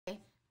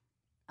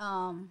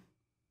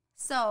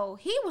So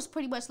he was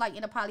pretty much like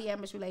in a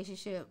polyamorous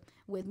relationship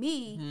with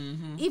me.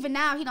 Even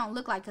now, he don't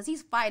look like, because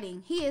he's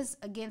fighting. He is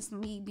against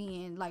me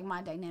being like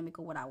my dynamic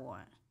or what I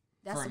want.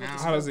 That's what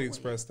How does he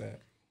express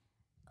that?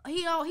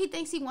 He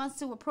thinks he wants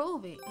to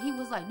approve it. He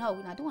was like, no,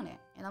 we're not doing that.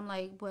 And I'm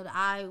like, but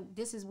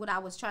this is what I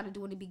was trying to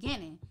do in the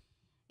beginning.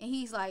 And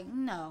he's like,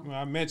 no. Well,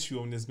 I met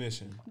you on this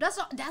mission.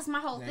 That's my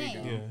whole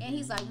thing. Yeah. And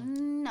he's like,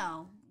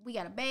 no, we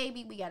got a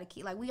baby, we got a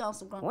kid. Like, we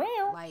also grown.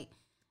 Like,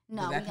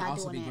 no, we not doing that. That can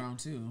also be grown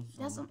too.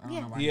 So that's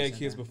he had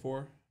kids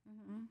before.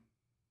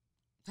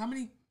 How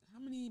many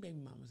baby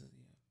mamas does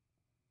he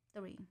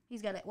have? 3.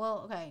 He's got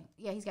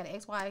he's got an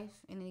ex-wife,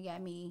 and then he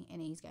got me,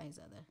 and then he's got his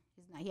other.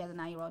 He has a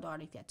 9-year-old daughter.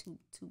 He's got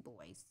two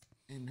boys.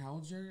 And how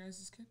old's your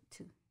guys' kid?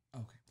 2.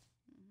 Okay.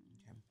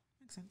 Okay.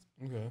 Makes sense.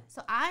 Okay.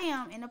 So I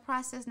am in the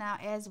process now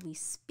as we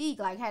speak.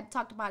 Like, I had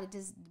talked about it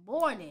this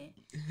morning.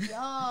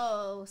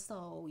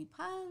 So we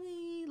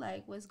probably,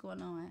 like, what's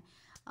going on?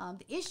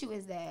 The issue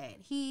is that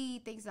he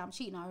thinks I'm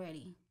cheating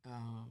already.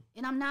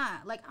 And I'm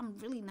not. Like, I'm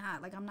really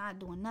not. Like, I'm not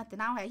doing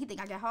nothing. He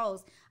think I got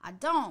hoes. I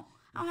don't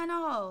have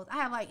no hoes. I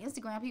have, like,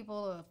 Instagram people,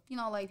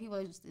 or, like, people,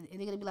 and they're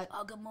going to be like,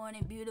 oh, good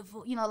morning,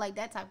 beautiful. Like,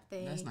 that type of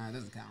thing. That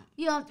doesn't count.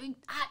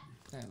 That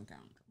doesn't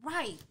count.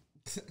 Right.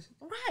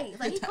 Right.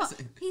 Like,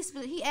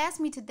 he asked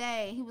me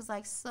today, he was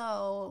like,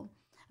 so,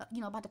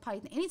 about the potty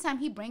thing. Anytime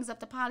he brings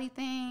up the potty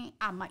thing,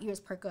 my ears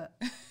perk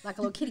up. Like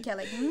a little kitty cat,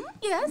 like,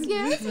 yes.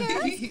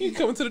 You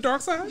coming to the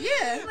dark side?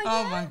 Yeah. Like,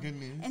 oh, my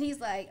goodness. And he's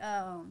like,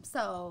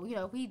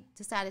 so, we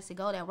decided to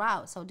go that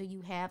route. So do you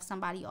have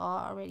somebody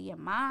already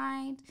in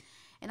mind?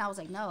 And I was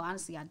like, no,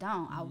 honestly, I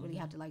don't. I really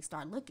have to, like,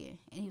 start looking.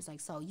 And he was like,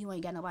 so you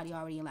ain't got nobody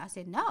already in line? I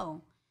said,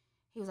 no.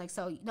 He was like,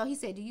 so, no, he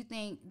said, do you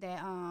think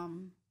that,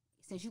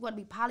 since you want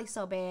to be poly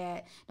so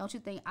bad, don't you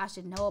think I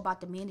should know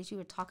about the men that you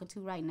were talking to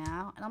right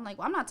now? And I'm like,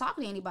 well, I'm not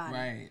talking to anybody.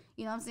 Right.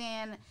 You know what I'm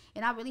saying?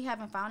 And I really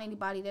haven't found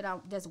anybody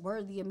that's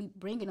worthy of me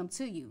bringing them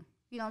to you.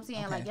 You know what I'm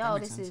saying? Okay, like, yo,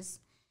 this is...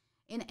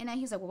 And then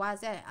he's like, well, why is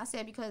that? I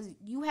said, because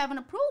you haven't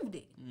approved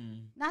it.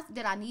 Not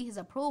that I need his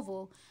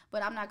approval,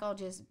 but I'm not going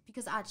to just...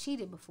 Because I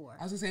cheated before.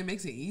 I was going to say, it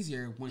makes it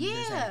easier when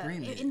there's that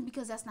agreement. And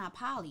because that's not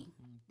poly.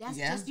 That's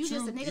just true.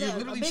 Just a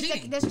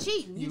nigga that's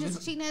cheating. You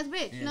just a cheating ass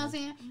bitch. You know what I'm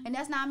saying? And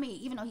that's not me,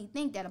 even though he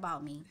think that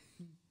about me.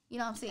 You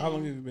know what I'm saying? How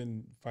long have you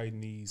been fighting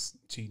these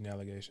cheating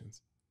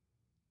allegations?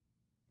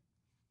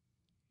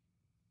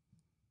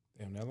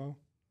 Damn, that long?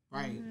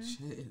 Right.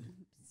 Shit.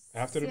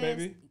 After the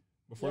baby?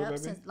 Before the baby?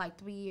 Since like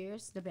 3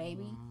 years, the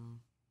baby.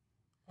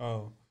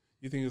 Oh,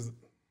 you think it's...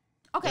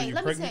 Okay,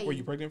 let me tell you. Were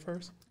you pregnant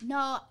first?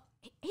 No,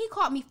 he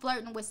caught me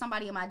flirting with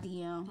somebody in my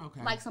DM.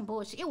 Okay. Like some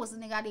bullshit. It was a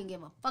nigga I didn't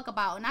give a fuck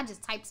about, and I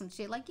just typed some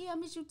shit like, yeah, I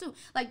miss you too.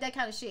 Like that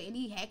kind of shit. And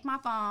he hacked my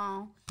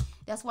phone.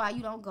 That's why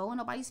you don't go on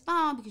nobody's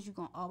phone, because you're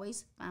going to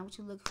always find what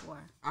you look for.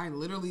 I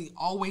literally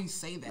always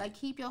say that. Like,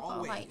 keep your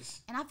phone. Like,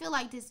 and I feel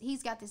like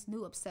he's got this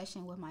new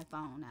obsession with my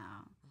phone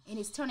now. And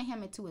it's turning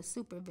him into a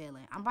super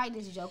villain. I'm writing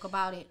this joke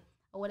about it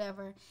or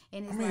whatever.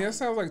 And it's that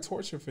sounds like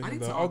torture for him,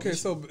 though. Okay,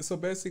 so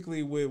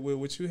basically with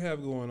what you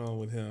have going on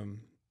with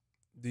him,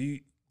 do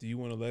you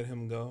want to let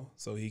him go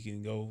so he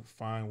can go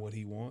find what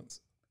he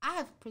wants? I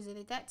have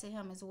presented that to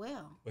him as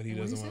well. But he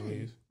doesn't want to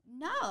leave?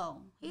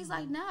 No. He's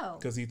like, no.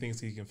 Because he thinks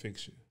he can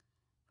fix you.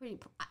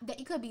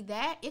 It could be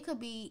that. It could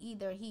be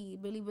either he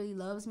really, really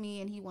loves me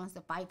and he wants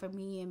to fight for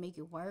me and make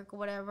it work or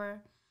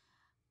whatever.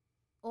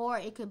 Or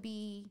it could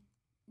be,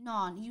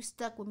 no, you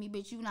stuck with me,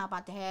 bitch. You not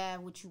about to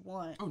have what you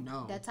want. Oh,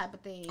 no. That type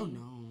of thing. Oh,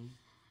 no.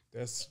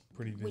 That's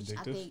pretty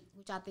vindictive.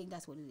 Which I think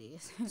that's what it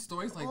is.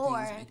 Stories like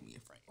these make me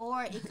afraid.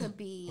 Or it could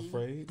be...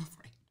 Afraid?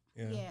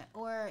 Yeah.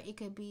 Or it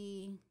could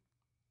be...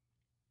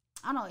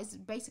 I don't know. It's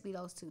basically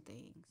those two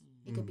things.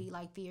 It could be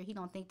like fear. He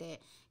don't think that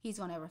he's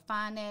going to ever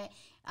find that.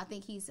 I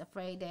think he's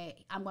afraid that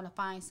I'm going to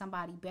find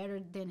somebody better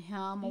than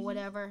him or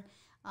whatever.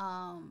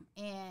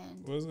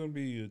 And it's going to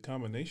be a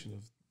combination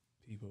of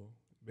people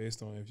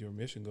based on if your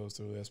mission goes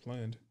through as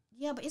planned.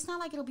 Yeah, but it's not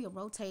like it'll be a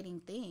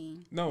rotating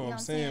thing. No, I'm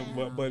saying,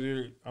 but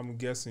I'm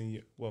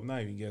guessing, well,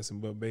 not even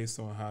guessing, but based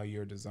on how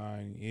your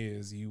design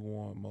is, you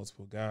want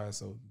multiple guys,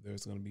 so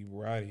there's going to be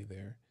variety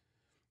there.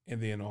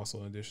 And then also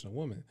an additional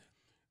woman.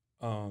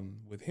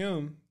 With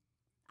him...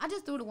 I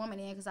just threw the woman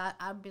in because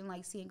I've been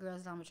like seeing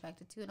girls that I'm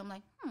attracted to, and I'm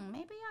like,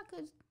 maybe I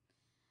could.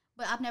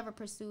 But I've never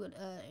pursued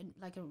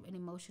an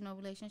emotional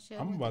relationship.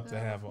 I'm about to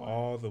have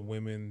all the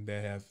women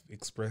that have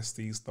expressed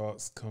these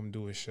thoughts come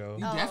do a show.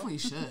 You definitely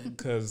should,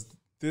 because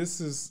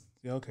this is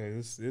okay.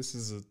 This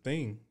is a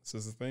thing. This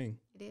is a thing.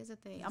 It is a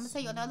thing. I'm gonna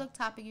tell you another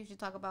topic you should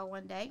talk about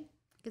one day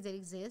because it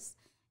exists.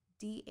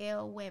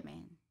 DL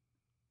women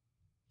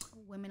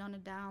on the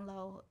down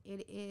low.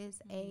 It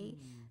is a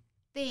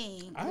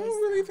thing. I don't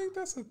really think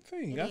that's a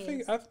thing.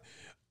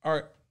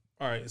 All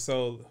right.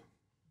 So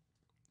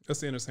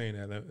let's entertain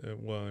that.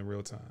 Well, in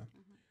real time,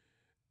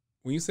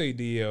 when you say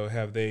DL,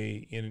 have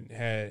they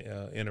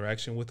had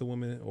interaction with the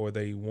woman, or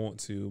they want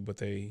to, but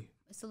they?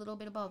 It's a little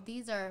bit of both.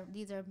 These are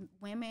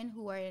women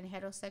who are in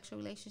heterosexual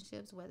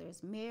relationships, whether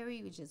it's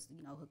married, which is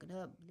hooking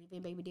up,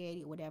 leaving baby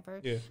daddy, or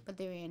whatever. Yeah. But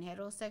they're in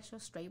heterosexual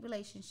straight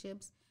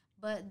relationships,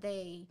 but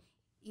they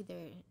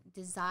either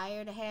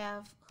desire to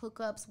have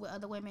hookups with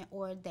other women,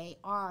 or they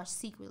are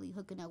secretly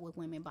hooking up with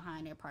women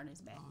behind their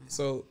partner's back.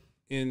 So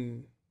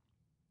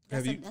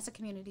that's a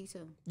community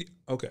too.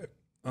 Okay.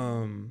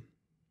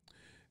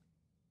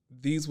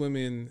 These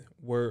women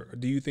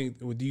do you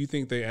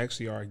think they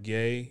actually are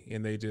gay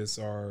and they just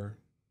are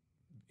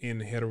in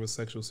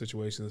heterosexual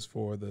situations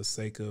for the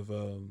sake of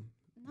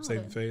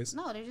saving face?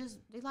 No,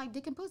 they like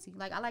dick and pussy.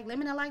 Like, I like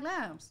lemon, I like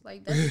limes.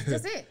 Like,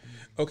 that's it.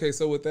 Okay,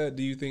 so with that,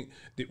 do you think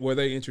were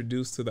they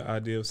introduced to the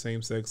idea of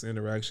same sex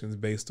interactions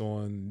based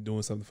on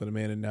doing something for the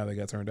man and now they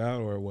got turned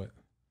out, or what?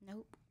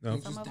 Nope. No,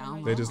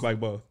 They just like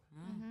both.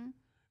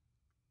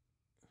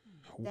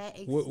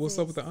 What's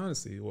up with the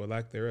honesty or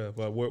lack thereof?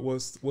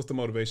 What's the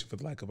motivation for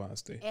the lack of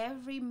honesty?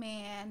 Every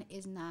man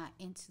is not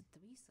into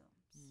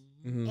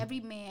threesomes. Mm-hmm.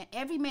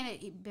 Every man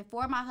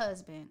before my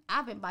husband,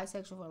 I've been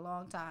bisexual for a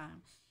long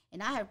time,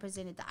 and I have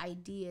presented the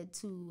idea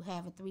to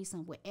have a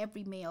threesome with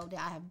every male that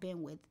I have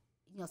been with,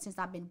 since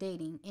I've been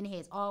dating, and it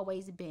has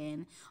always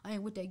been, I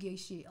ain't with that gay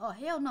shit. Oh,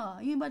 hell no,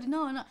 you ain't about to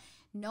know.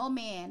 No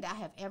man that I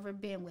have ever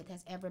been with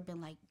has ever been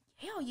like,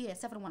 hell yeah,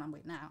 except for the one I'm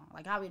with now.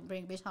 Like, I would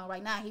bring a bitch home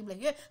right now. He'd be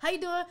like, yeah, how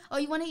you doing? Oh,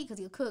 you want to eat? Because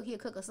he'll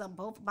cook or something.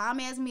 Both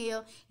bomb-ass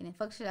meal. And then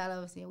fuck shit out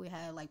of us. And we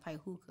had, like, pipe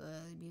hookah.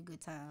 It'd be a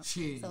good time.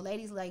 Shit. So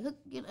ladies, like, hook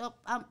it up.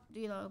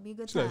 Be a good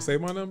time. Should I say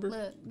my number?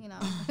 Look,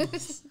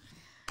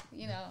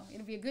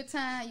 it'll be a good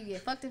time. You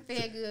get fucked and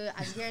fed good.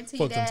 I guarantee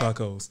you that. Fuck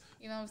them tacos.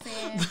 You know what I'm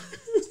saying?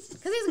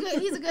 Because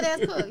he's a good ass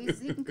cook. He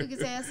can cook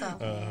his ass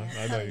off.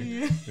 I know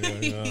you.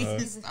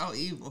 He's so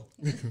evil.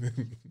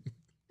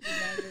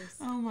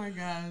 Oh, my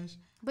gosh.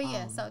 But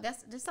yeah, so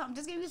that's just something.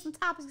 Just giving you some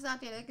topics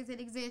out there because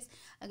it exists.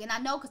 Again, I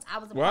know because I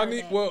was a part of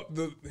that. Well,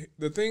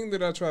 the thing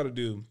that I try to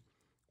do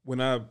when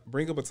I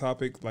bring up a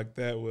topic like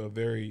that with a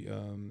very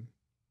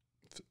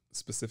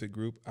specific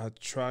group, I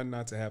try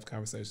not to have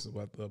conversations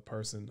with the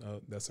person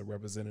that's a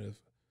representative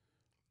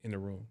in the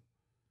room.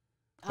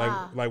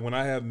 Like when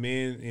I have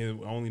men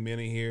and only men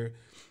in here,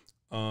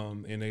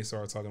 and they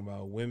start talking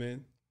about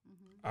women,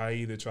 I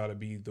either try to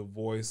be the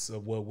voice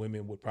of what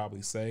women would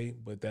probably say,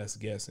 but that's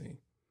guessing.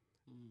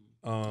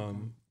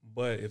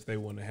 But if they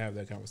want to have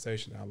that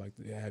conversation, I like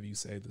to have you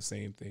say the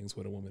same things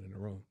with a woman in the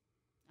room.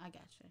 I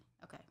got you.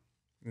 Okay.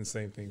 And the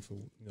same thing for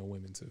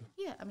women too.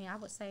 Yeah, I mean, I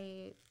would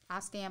say I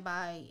stand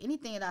by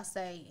anything that I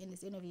say in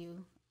this interview.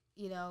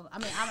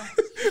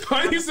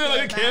 Why do you sound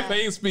like a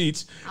campaign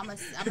speech? I'm a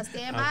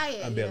stand by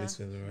it. I'm barely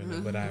feeling right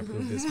now, but I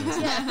approve this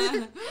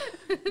message.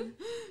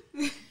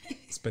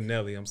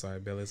 Spinelli, I'm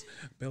sorry, Bella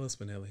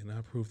Spinelli, and I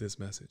approve this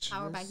message.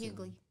 Powered by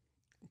Hughley.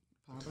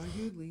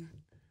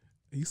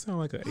 You sound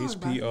like an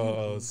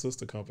HP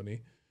sister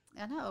company.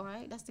 I know,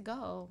 right? That's the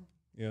goal.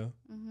 Yeah.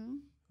 Mm-hmm.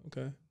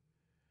 Okay.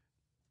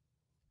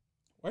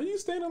 Why are you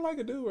standing like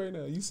a dude right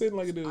now? You sitting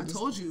like a dude. I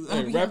told you.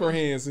 Wrap her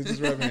hands.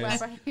 Just wrap her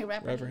hands.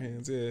 Wrap her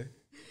hands. Yeah.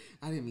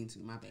 I didn't mean to.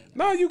 My bad.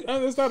 No,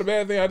 it's not a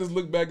bad thing. I just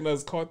looked back and I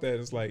just caught that.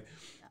 It's like,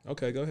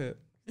 okay, go ahead.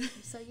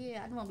 So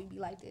yeah, I don't want me to be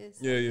like this.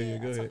 So, yeah.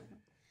 Go ahead.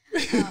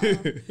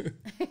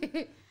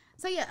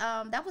 So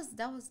yeah, that was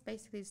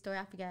basically the story.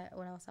 I forgot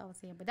what else I was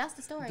saying, but that's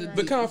the story. We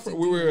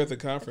were at the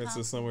conference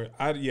or somewhere.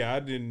 I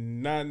did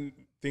not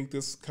think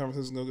this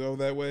conversation was gonna go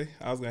that way.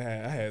 I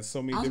had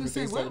so many different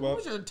things to talk about. What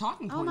was your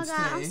talking points? Oh my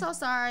god, I'm so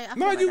sorry.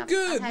 No, you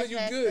good. No, you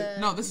good.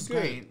 No, this is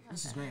great.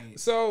 This is great.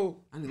 So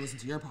I need to listen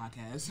to your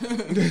podcast.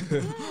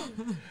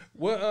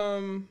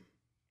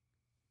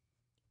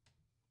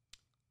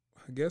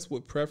 I guess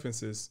what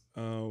preferences?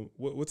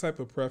 What type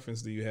of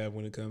preference do you have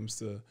when it comes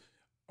to?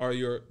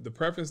 The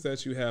preference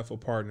that you have for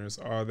partners,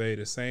 are they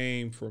the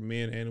same for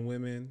men and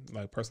women,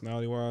 like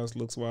personality wise,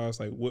 looks wise?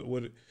 Like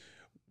what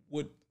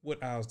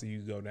aisles do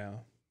you go down?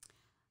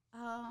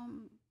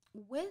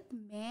 With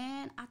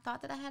men, I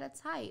thought that I had a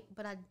type,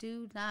 but I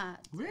do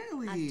not.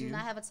 Really? I do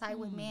not have a type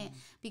with men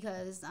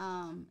because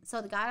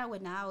so the guy I'm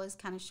with now is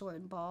kind of short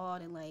and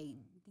bald and like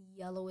the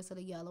yellowest of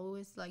the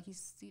yellowest. Like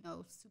he's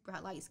super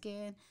light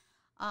skin.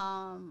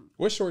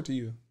 What's short to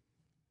you?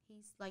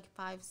 He's like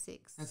 5'6".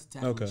 That's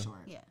definitely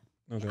short. Yeah.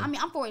 Okay. I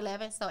mean, I'm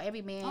 4'11", so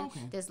every man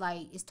that's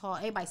like is tall.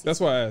 Everybody sees. That's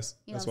why I asked.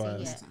 That's why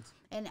I asked.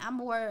 Yeah. And I'm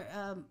more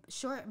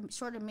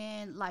shorter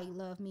men like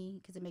love me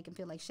because it make them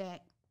feel like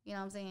Shaq. You know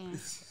what I'm saying?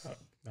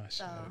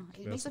 So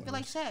it makes them feel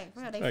like Shaq.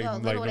 Bro, they feel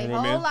little their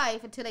whole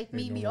life until they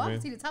meet me. Oh, I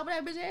can see the top of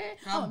that bitch head.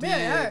 I'm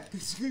marry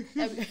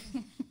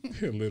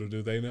her. Little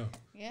do they know.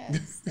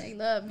 Yes, they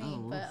love me.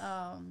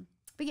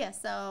 But yeah.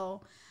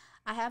 So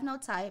I have no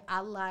type. I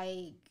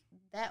like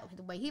that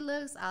the way he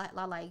looks. I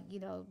like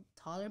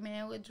taller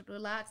man with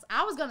locks.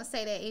 I was gonna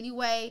say that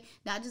anyway,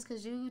 not just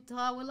because you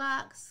tall with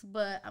locks,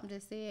 but I'm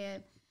just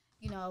saying,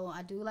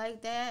 I do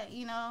like that.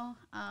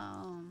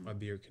 My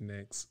beard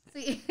connects.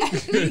 See,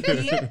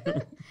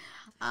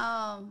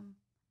 I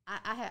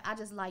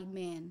just like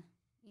men.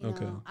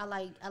 I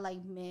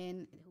like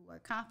men who are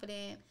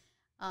confident,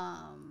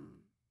 and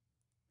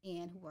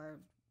who are.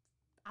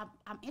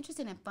 I'm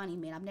interested in funny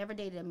men. I've never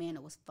dated a man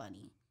that was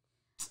funny.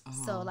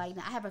 So like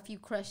I have a few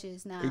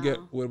crushes now.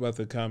 What about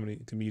the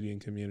comedian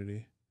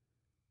community?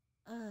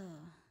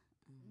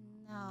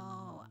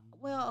 No.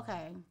 Well,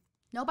 okay.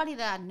 nobody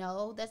that I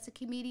know that's a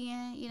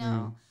comedian, you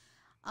know.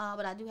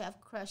 But I do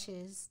have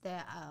crushes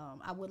that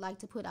I would like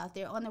to put out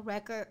there on the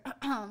record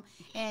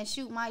and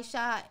shoot my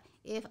shot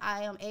if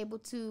I am able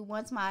to,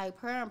 once my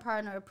current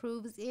partner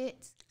approves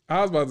it.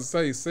 I was about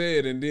to say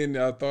it, and then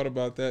I thought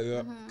about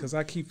that because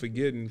I keep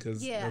forgetting.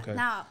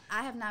 Now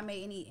I have not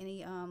made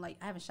any like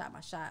I haven't shot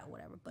my shot or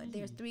whatever, but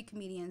there's 3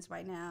 comedians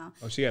right now.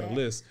 Oh, she had a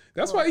list.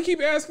 That's why he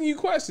keep asking you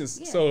questions.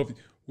 Yeah. So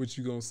what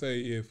you gonna say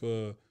if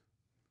you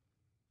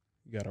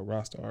got a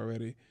roster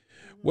already?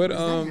 What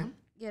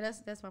Yeah,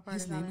 that's my partner.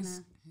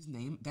 His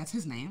name. That's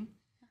his name.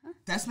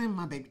 That's the name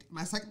of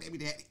my second baby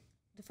daddy.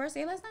 The first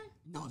and last name?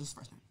 No, just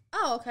first name.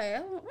 Oh, okay.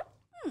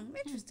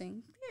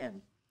 Interesting. Yeah.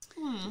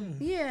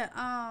 Yeah.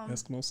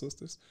 Eskimo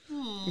sisters.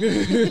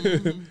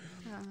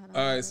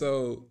 All right.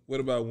 So, what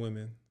about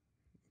women?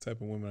 What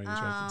type of women are you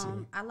attracted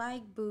to? I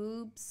like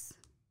boobs.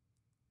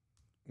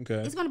 Okay.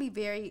 It's gonna be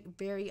very,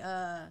 very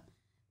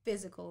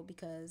physical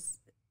because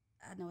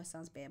I know it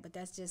sounds bad, but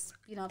that's just,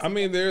 you know. I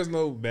mean, there's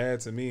no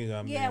bad to me.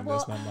 That's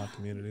not my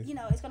community. You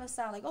know, it's gonna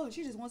sound like, oh,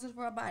 she just wants us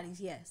for our bodies.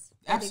 Yes,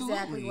 that's absolutely.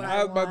 Exactly what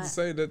I was about to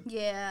say that.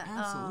 Yeah,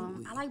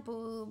 absolutely. I like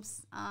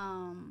boobs.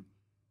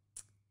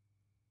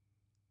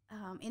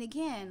 And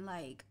again,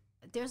 like,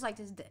 there's like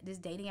this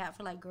dating app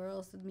for like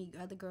girls to meet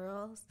other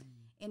girls,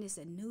 and it's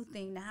a new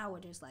thing now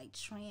where there's like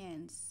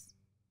trans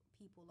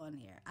people on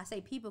there. I say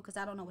people because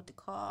I don't know what to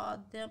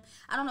call them.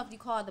 I don't know if you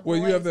call the boys.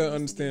 Well, you have to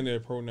understand their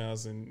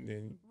pronouns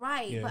and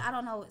right, yeah. But I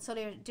don't know. So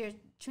there's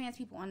trans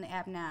people on the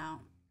app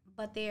now,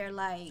 but they're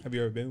like. Have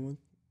you ever been with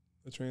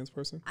a trans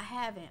person? I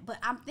haven't, but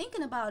I'm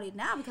thinking about it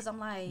now because I'm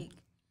like.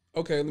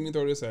 Okay, let me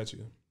throw this at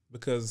you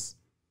because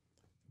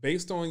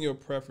based on your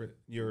preference,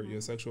 your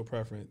sexual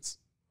preference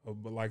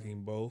of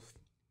liking both,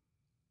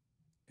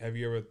 have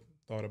you ever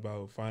thought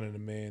about finding a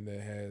man that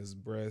has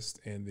breasts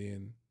and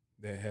then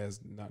that has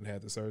not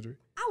had the surgery?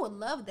 I would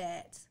love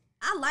that.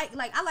 I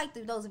like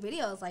those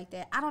videos like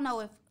that. I don't know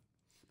if,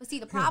 but see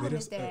the problem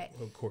is that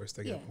of course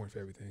they got point for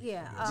everything.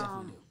 Yeah,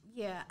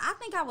 I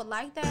think I would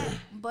like that,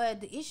 but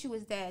the issue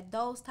is that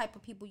those type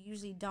of people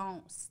usually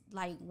don't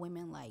like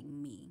women like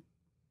me.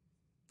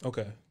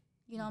 Okay.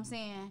 You know what I'm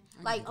saying?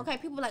 Like, okay,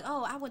 people are like,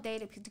 oh, I would date.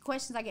 The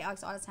questions I get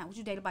asked all the time: would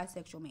you date a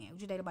bisexual man?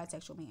 Would you date a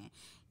bisexual man?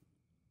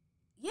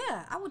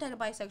 Yeah, I would date a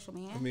bisexual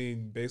man. I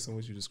mean, based on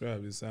what you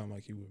described, it sounds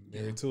like you were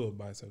married to a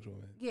bisexual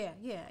man. Yeah.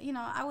 You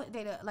know, I would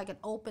date an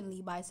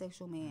openly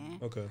bisexual man.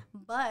 Okay.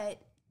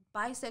 But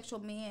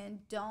bisexual men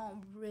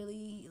don't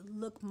really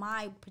look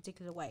my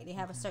particular way. They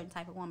have a certain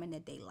type of woman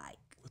that they like.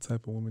 What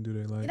type of woman do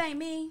they like? It ain't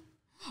me.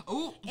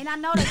 Oh. And I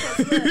know that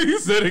that's good. He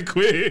said it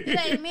quick. It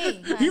ain't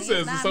me. Honey. He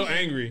says it's so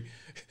angry.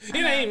 It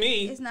ain't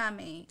me. It's not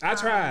me. I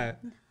tried.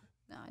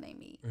 No, it ain't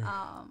me.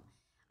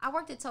 I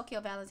worked at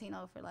Tokyo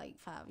Valentino for like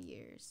 5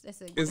 years.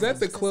 Is that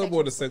the club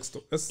or the sex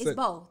store? It's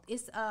both.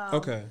 It's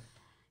okay.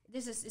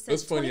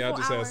 It's funny. I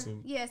just asked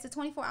him. Yeah, it's a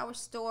 24-hour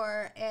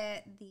store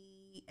at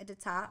the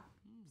top.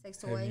 Sex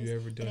toys. Have you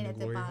ever done the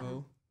glory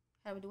hole?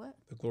 Have we do what?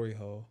 The glory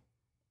hole.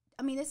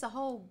 I mean, it's a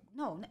whole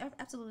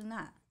absolutely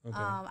not. Okay.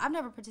 I've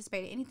never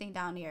participated in anything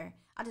down there.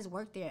 I just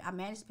worked there. I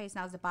managed the space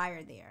and I was a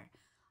buyer there.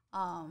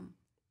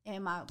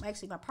 And my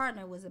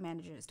partner was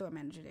a store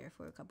manager there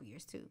for a couple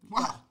years too.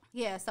 Wow.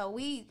 Yeah, so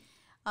we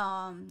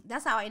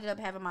that's how I ended up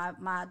having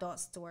my adult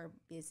store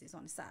business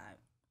on the side.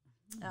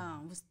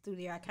 Was through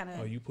there I kind of.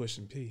 Oh, you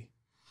pushing P.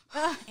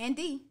 And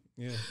D.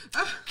 Yeah.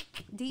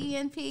 D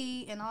and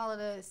P and all of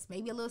this,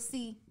 maybe a little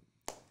C.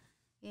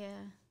 Yeah.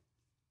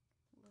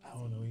 I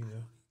don't know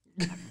either.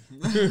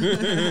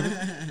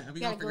 We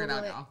gonna figure it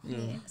out now.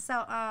 Yeah.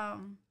 So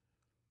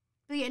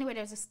but yeah, anyway,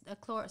 there's a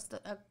club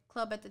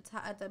at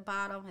the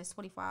bottom. It's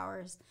 24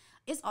 hours.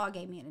 It's all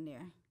gay men in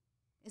there.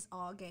 It's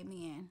all gay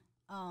men.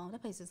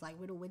 That place is like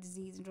riddled with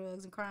disease and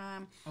drugs and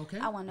crime. Okay.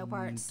 I want no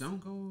parts. Don't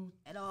go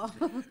at all.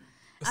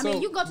 I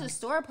mean, you can go to the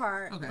store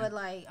part, but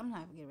like, I'm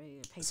not gonna get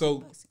ready to pay.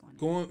 So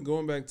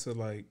going back to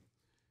like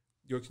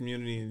your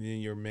community, and then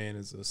your man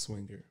is a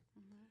swinger.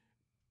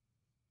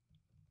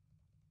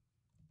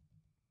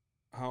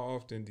 How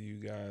often do you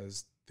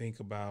guys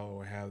think about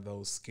or have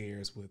those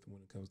scares when it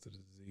comes to the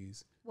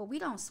disease? Well, we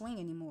don't swing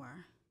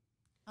anymore.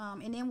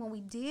 And then when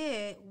we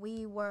did,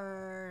 we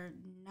were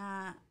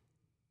not.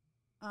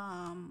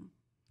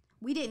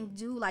 We didn't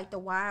do like the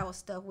wild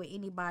stuff with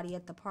anybody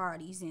at the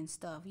parties and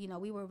stuff. You know,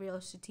 we were real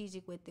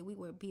strategic with it. We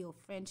would build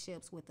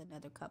friendships with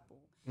another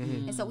couple.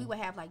 Mm-hmm. And so we would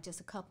have like just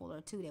a couple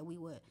or two that we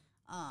would,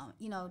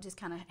 you know, just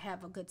kind of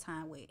have a good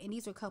time with. And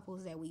these were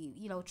couples that we,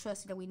 you know,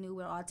 trusted, that we knew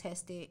were all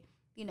tested.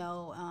 You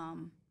know,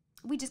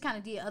 we just kind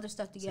of did other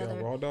stuff together. So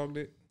y'all raw dogged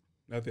it?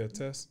 Not their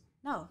test?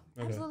 No,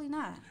 absolutely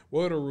not.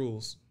 What are the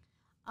rules?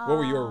 What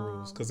were your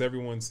rules? Because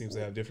everyone seems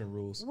to have different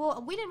rules.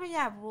 Well, we didn't really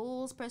have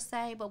rules per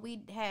se, but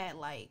we had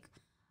like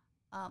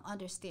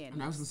understanding.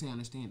 And I was gonna say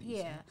understanding.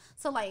 Yeah.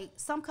 So like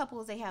some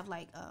couples, they have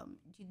like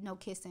no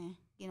kissing.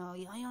 You know,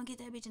 you don't get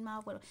that bitch in the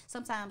mouth.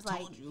 Sometimes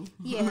like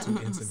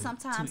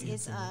sometimes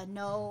it's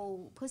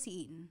no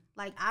pussy eating.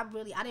 Like I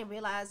didn't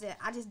realize that.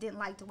 I just didn't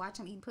like to watch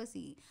him eat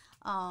pussy.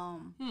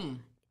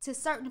 to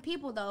certain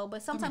people though,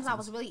 but sometimes I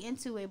was really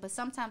into it, but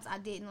sometimes I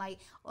didn't. Like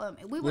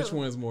Which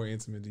one is more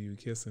intimate to you,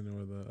 kissing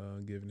or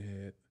the giving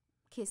head?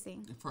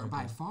 Kissing.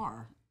 By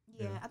far.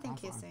 Yeah, I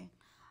think kissing.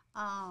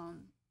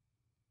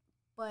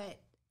 But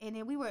and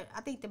then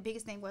I think the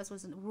biggest thing was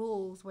the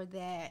rules were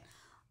that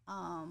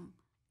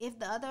if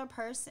the other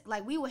person,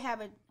 like we would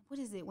have it. What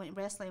is it when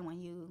wrestling,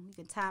 when you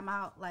can time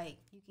out, like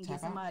you can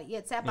get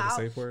somebody tap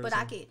out, but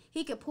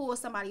he could pull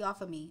somebody off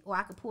of me, or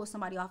I could pull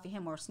somebody off of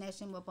him, or snatch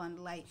him up on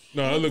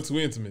that looks too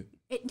intimate.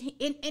 And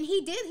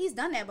he's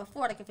done that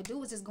before. Like if a dude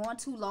was just going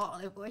too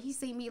long, or he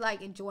see me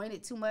like enjoying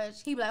it too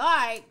much, he'd be like, all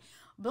right,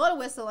 blow the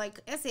whistle,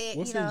 like that's it.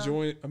 What's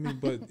enjoying? I mean,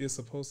 but it's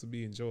supposed to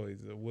be enjoyed.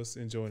 What's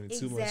enjoying it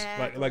too much?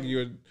 Like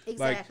you're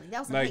like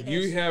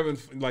you having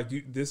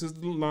this is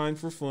the line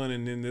for fun,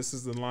 and then this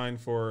is the line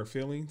for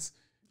feelings.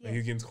 Yeah. Like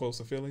you getting close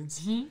to feelings.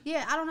 Mm-hmm.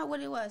 Yeah, I don't know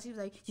what it was. He was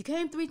like, "You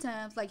came 3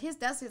 times." Like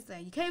that's his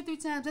thing. You came 3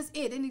 times. That's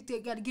it. Then you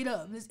got to get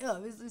up. It's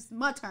up. It's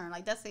my turn.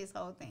 Like that's his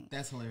whole thing.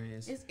 That's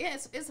hilarious. It's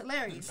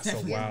hilarious.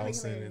 That's a wild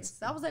sentence.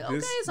 So I was like,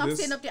 okay. So I'm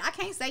sitting up there. I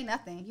can't say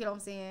nothing. You know what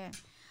I'm saying?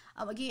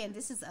 Again,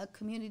 this is a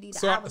community that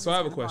so I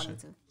have a question.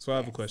 So I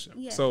have a question.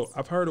 Yes. So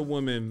I've heard a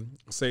woman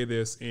say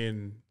this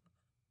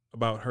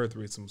about her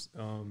threesomes.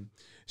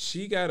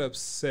 She got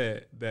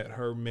upset that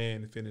her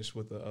man finished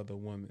with the other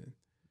woman.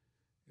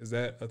 Is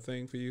that a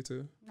thing for you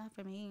too? Not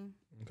for me.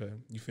 Okay,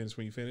 you finish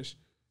when you finish.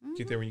 Mm-hmm.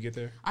 Get there when you get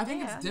there. I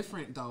think it's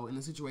different though in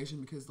the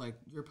situation because like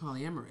you're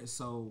polyamorous,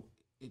 so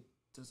it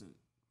doesn't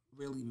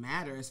really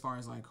matter as far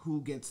as like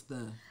who gets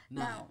the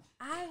nut. No,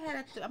 I'm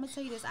gonna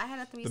tell you this. I had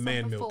a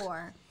threesome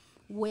before.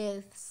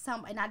 With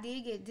some, and I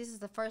did get. This is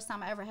the first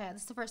time I ever had.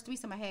 This is the first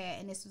threesome I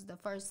had, and this was the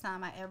first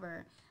time I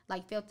ever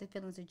like felt the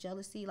feelings of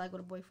jealousy, like with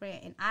a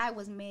boyfriend. And I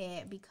was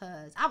mad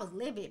because I was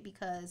livid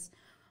because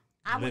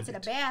I went to the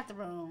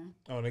bathroom.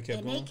 Oh, they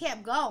kept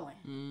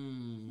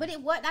going. But it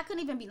was. I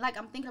couldn't even be like.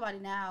 I'm thinking about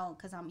it now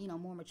because I'm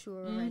more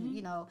mature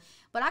and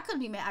But I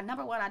couldn't be mad.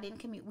 Number one, I didn't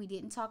commute. We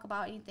didn't talk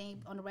about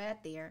anything on the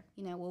ride there.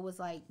 What was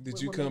like.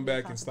 Did you come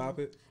back and stop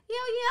it? Hell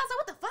yeah! I said,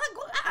 what the fuck?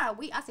 I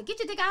said, get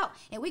your dick out,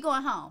 and we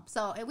going home.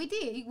 So, and we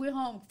did. He went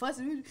home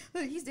fussing.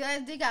 He still had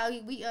his dick out.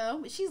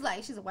 She's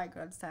a white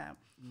girl at this time.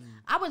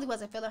 I really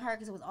wasn't feeling her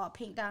because it was all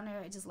pink down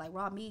there. It just like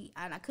raw meat,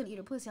 and I couldn't eat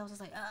her pussy. I was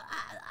just like, I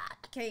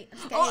can't.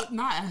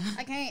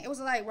 I can't. It was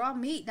like raw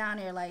meat down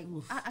there. Like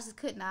I just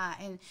could not.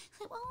 And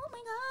like, oh my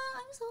god,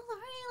 I'm so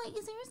sorry. Like,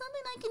 is there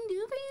something I can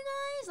do for you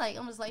guys? Like,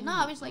 I'm just like, no,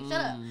 bitch. Like, shut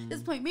up. This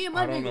is point me and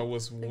my. I don't know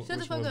which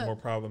was more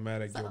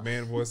problematic, your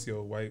man voice,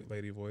 your white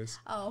lady voice.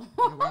 Oh,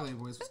 my white lady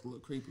voice was a little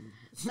creepy.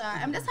 Sorry,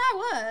 I mean that's how it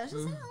was. She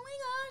was like, oh my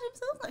gosh, I'm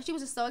so sorry. She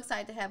was just so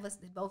excited to have us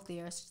both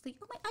there. She's like,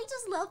 oh my, I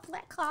just love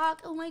flat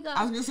cock. Oh my god.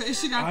 I was gonna say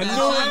she got. I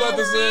know you about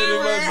to say.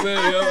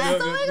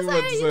 I'm so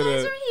excited. You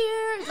guys are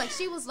here. It's like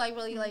she was like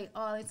really like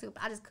all into it.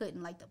 I just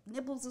couldn't. Like the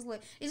nipples just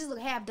look. It just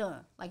looked half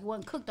done. Like it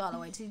wasn't cooked all the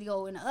way. Till you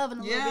go in the oven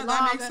a little bit longer.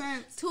 That makes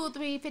sense. 2 or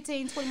 3,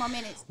 15, 20 more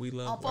minutes. We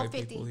love white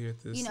people here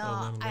at this.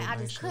 I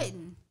just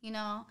couldn't.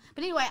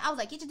 But anyway, I was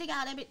like, get your dick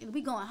out of it. And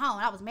we going home.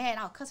 And I was mad.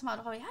 I was cussing him out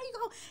the whole way. How you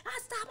go? I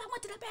stopped. I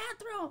went to the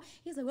bathroom.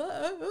 He's like,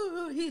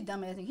 he's a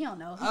dumbass. He don't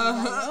know. He's like,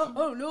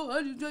 oh no,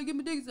 I just trying to get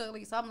my dick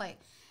sucked. So I'm like,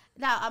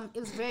 it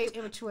was very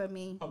immature of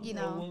me,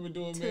 women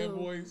doing man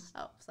voice.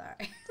 Oh,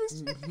 sorry.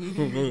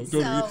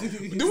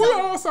 Do we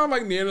all sound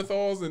like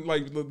Neanderthals and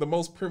like the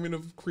most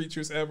primitive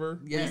creatures ever?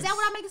 Yes. Is that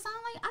what I make it sound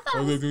like? I thought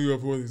I was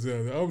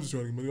just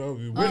trying to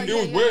get money. It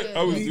was wet.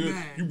 I was.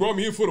 You brought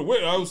me here for the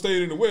wet. I was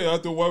staying in the wet. I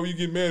thought, why would you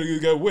get mad if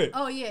you got wet?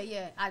 Oh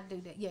yeah. I do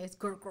that. Yeah, it's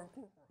girl.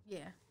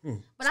 Yeah.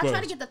 But I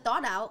try to get the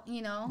thought out,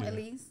 at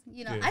least.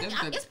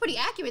 It's pretty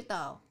accurate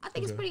though. I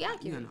think it's pretty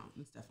accurate. No,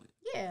 it's definitely.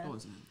 Yeah.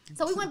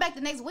 So we went back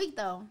the next week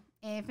though,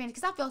 and finished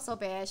because I felt so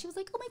bad. She was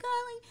like, "Oh my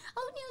god, like,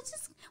 let's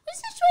just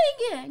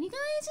try again. You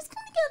guys just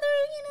come together.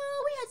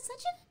 We had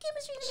such a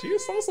chemistry together." She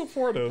is so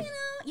supportive.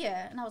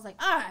 Yeah. And I was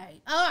like, all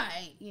right.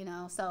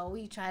 So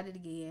we tried it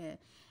again,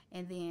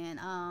 and then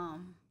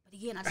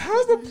again,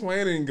 how's the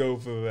planning go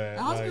for that?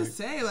 I was gonna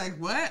say, like,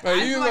 what?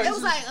 It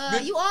was like,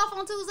 you off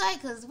on Tuesday?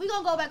 Because we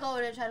gonna go back over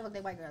there and try to fuck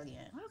that white girl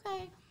again.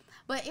 Okay.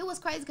 But it was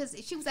crazy because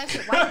she was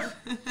actually white.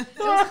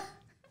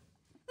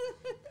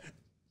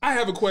 I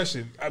have a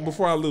question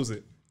before I lose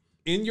it.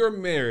 In your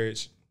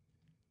marriage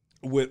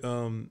with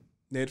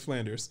Ned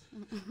Flanders,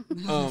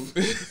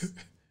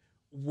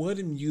 what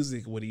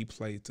music would he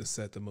play to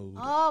set the mood?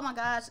 Oh my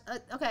gosh.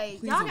 Okay.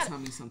 Please don't tell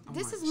me something.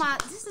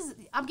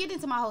 I'm getting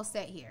into my whole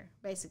set here.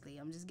 Basically,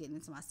 I'm just getting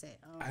into my set.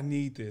 I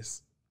need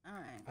this. All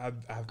right. I'm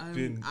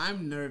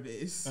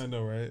nervous. I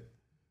know, right?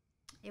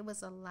 It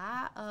was a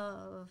lot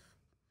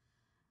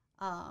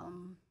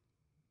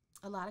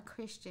of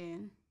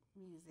Christian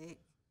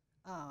music.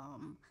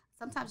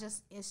 Sometimes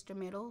just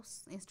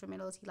instrumentals.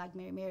 He liked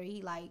Mary.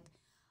 He liked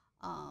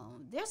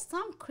there's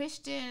some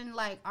Christian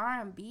like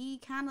R&B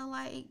kind of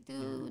like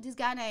dude. This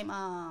guy named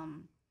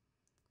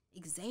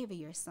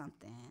Xavier or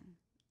something.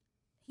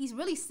 He's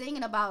really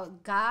singing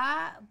about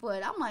God,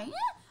 but I'm like, he's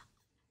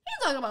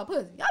talking about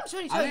pussy. I'm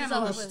sure he's talking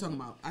about pussy.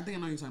 I think I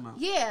know what you're talking about.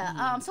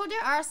 Yeah. So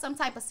there are some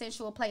type of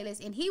sensual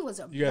playlists, and he was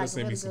you gotta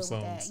sing me some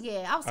songs.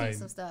 Yeah, I was singing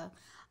some stuff.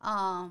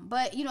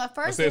 But you know, at I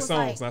first said it was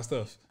songs, like, not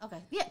stuff. okay,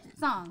 yeah,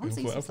 song. I'm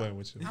playing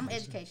with you. I'm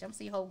education. I'm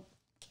see your whole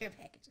care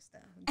package and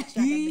stuff. Get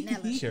you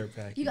that vanilla. Care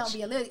package. You gonna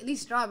be at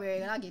least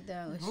strawberry, and I'll get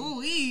done with you.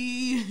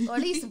 Ooh-wee. Or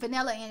at least some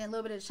vanilla and a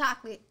little bit of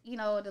chocolate. You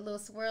know, the little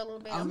swirl a little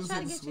bit. I'm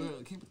trying to get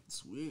you. Keep it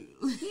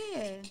swirl.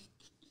 Yeah.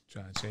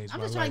 Trying to change. I'm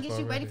my just trying to life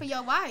get you ready already. for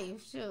your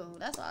wife. Shoot,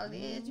 that's all it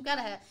is. You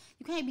gotta have.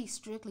 You can't be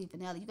strictly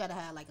vanilla. You gotta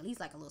have like at least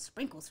like a little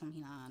sprinkles from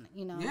here on.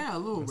 You know. Yeah, a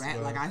little That's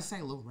like I say,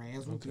 a little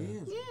razzle.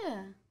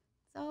 Yeah.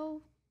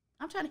 So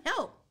I'm trying to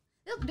help.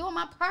 Just doing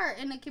my part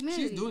in the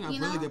community. She's doing a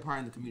really good part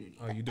in the community.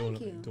 Oh, you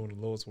doing the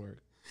lowest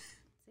work.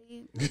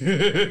 See?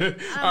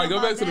 All right,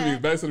 go back to the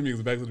music.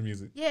 Back to the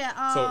music.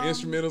 Yeah. So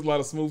instrumentals, a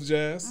lot of smooth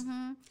jazz.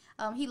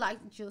 He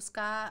liked Jill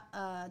Scott.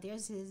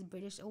 There's his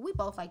British. We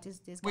both like this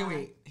guy.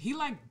 Wait. He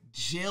liked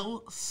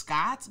Jill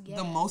Scott,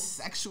 the most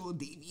sexual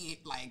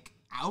deviant like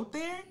out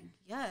there.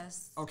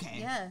 Yes. Okay.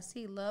 Yes,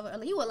 he loved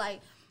her. He would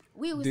like.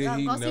 We would Did go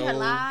he see her know-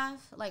 live.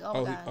 Like,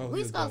 oh my God. We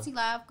used to go he see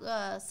live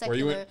Where you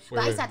secular. went? But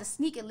I used to Where? have to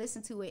sneak and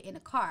listen to it in the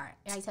car.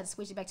 And I used to have to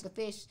switch it back to the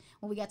fish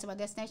when we got to my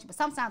destination. But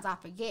sometimes I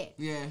forget.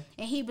 Yeah.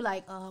 And he'd be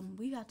like,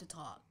 we got to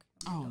talk.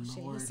 Oh,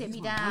 shit. Lord. He'd sit He's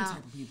me one of them down.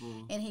 type of people.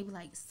 And he'd be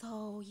like,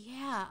 so,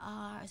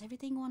 yeah, is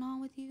everything going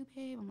on with you,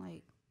 babe?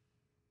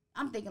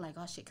 I'm thinking like,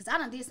 oh, shit. Because I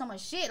done did so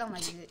much shit. I'm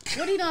like,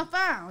 what he done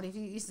found? If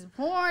you used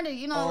porn, or,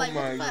 you know, Oh like,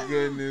 what the my fuck?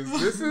 goodness,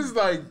 this is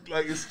like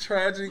it's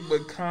tragic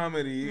but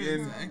comedy,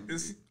 and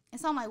it's. And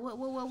so I'm like, what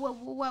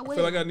I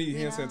feel like I need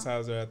hand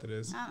sanitizer after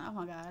this. Oh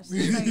my gosh.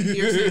 Like,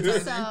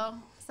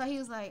 so he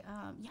was like,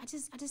 yeah,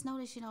 I just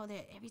noticed, you know,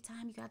 that every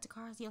time you got out the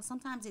cars, you know,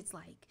 sometimes it's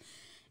like,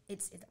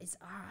 it's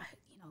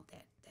you know,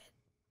 that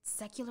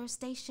secular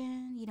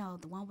station, you know,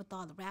 the one with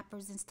all the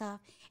rappers and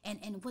stuff.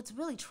 And what's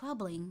really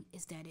troubling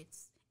is that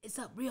it's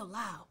up real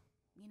loud.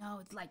 You know,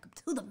 it's like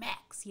to the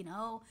max, you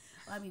know.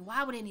 I mean,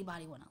 why would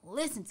anybody want to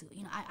listen to it?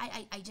 You know,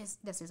 I just,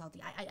 that's his whole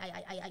thing.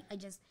 I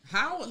just.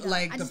 How, you know,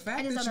 like, I the just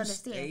fact don't that you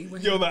understand. stay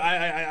with Yo, him.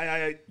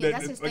 like Yeah,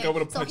 that's his like thing. I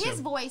want to So punch his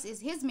him. voice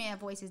is, his man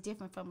voice is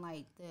different from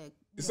like the.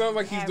 It sounds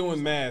like he's average doing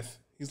one. math.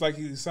 He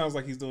sounds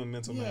like he's doing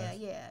mental math.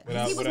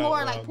 Yeah. He was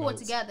more like pulled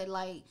together.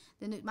 Like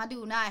my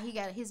dude now, he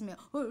got his man.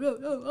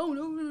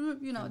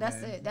 You know,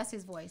 that's it. That's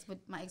his voice. But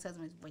my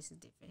ex-husband's voice is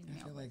different.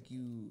 I feel like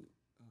you.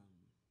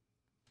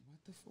 What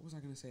the fuck was I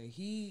gonna say?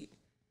 He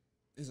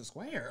is a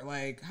square.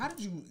 Like, how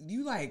did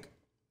you like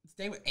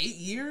stay with 8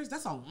 years?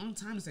 That's a long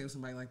time to stay with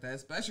somebody like that,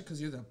 especially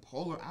because you're the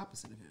polar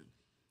opposite of him.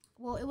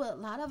 Well, a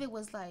lot of it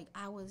was like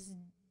I was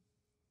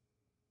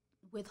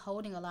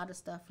withholding a lot of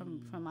stuff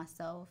from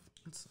myself.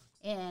 That sucks.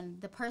 And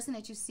the person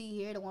that you see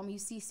here, the woman you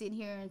see sitting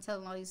here and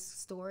telling all these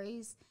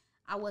stories,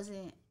 I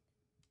wasn't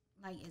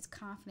like as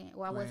confident,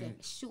 or I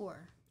wasn't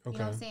sure. You know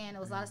what I'm saying?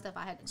 There was a lot of stuff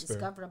I had to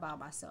discover about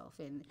myself,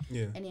 and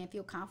then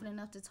feel confident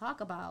enough to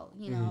talk about.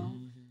 You know,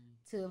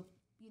 to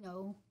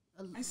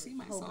I see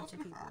myself in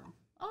her.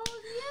 Oh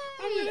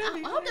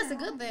yeah, I hope that's a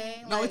good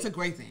thing. No, like, it's a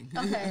great thing.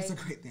 Okay, It's a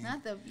great thing.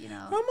 Not the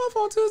I'm off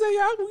on Tuesday,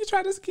 y'all. We can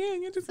try this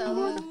again.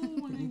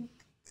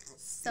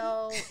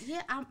 So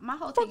yeah, my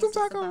whole Fuck thing is them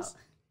just tacos. about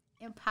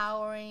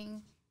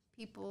empowering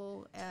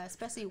people,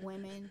 especially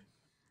women,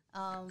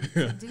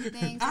 to do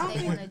things that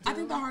they want to do. I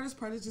think the hardest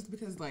part is just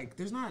because like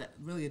there's not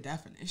really a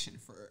definition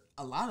for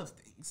a lot of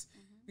things.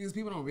 Because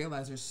people don't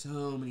realize there's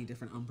so many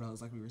different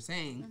umbrellas, like we were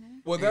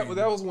saying. Well, that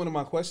was one of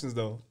my questions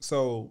though.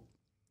 So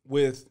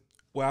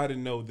I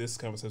didn't know this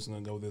conversation was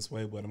gonna go this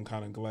way, but I'm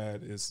kind of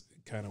glad it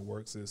kind of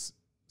works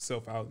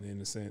itself out in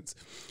a sense.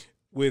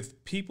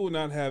 With people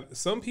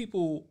some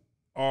people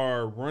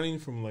are running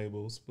from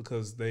labels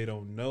because they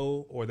don't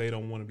know or they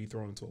don't want to be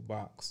thrown into a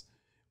box.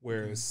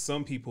 Whereas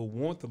some people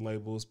want the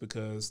labels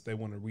because they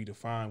want to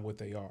redefine what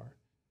they are.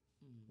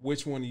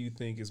 Which one do you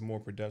think is more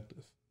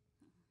productive?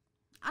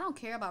 I don't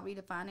care about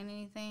redefining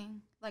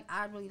anything. Like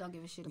I really don't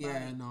give a shit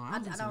about it. No, I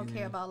don't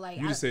care about like.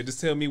 You just said,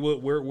 just tell me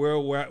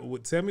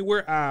tell me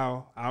where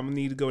aisle I'm gonna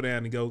need to go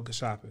down and go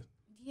shopping.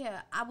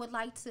 Yeah, I would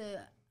like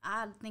to.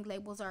 I think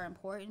labels are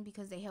important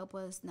because they help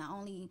us not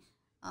only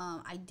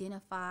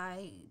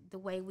identify the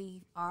way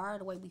we are,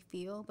 the way we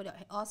feel, but it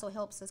also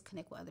helps us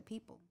connect with other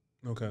people.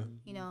 Okay.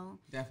 You know,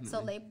 definitely.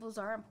 So labels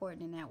are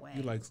important in that way.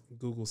 You like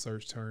Google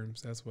search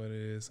terms? That's what it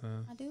is,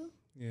 huh? I do.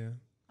 Yeah.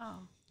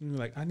 Oh. You're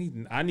like, I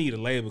need a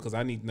label because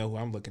I need to know who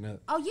I'm looking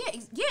up. Oh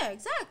yeah,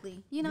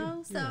 exactly. You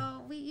know,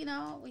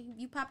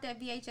 you pop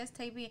that VHS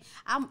tape in.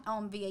 I'm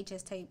on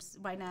VHS tapes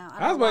right now.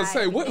 I was about to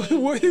say what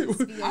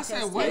I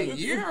said, what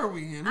year are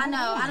we in? I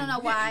know. I don't know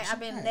why. I've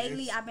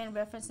been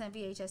referencing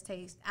VHS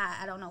tapes.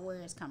 I don't know where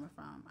it's coming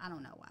from. I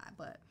don't know why,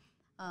 but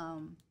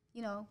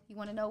you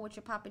want to know what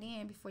you're popping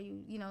in before so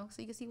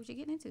you can see what you're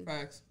getting into.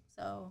 Facts.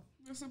 So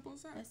as simple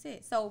as that. That's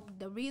it. So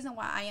the reason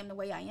why I am the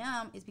way I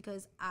am is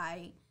because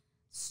I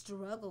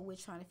struggle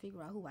with trying to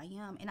figure out who I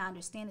am, and I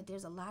understand that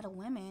there's a lot of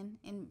women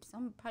and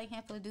some probably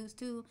handful of dudes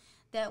too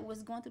that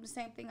was going through the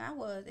same thing I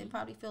was and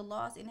probably feel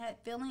lost, and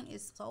that feeling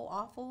is so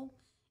awful.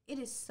 It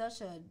is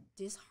such a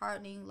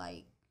disheartening,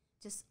 like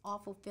just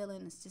awful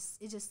feeling.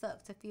 It just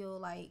sucks to feel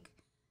like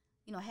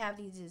have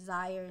these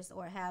desires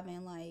or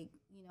having like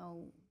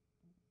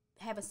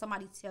having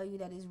somebody tell you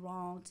that it's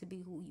wrong to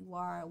be who you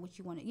are, or what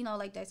you want to,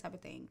 like that type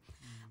of thing.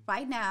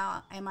 Right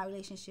now in my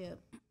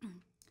relationship,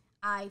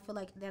 I feel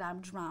like that I'm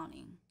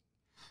drowning,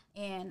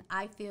 and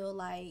I feel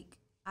like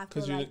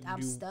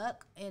I'm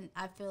stuck, and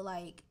I feel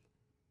like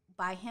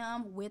by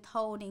him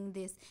withholding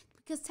this,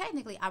 because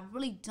technically I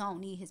really don't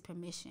need his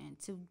permission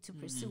to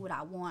pursue what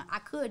I want. I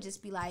could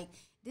just be like,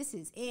 this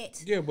is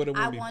it. Yeah, but it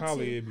would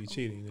it'd be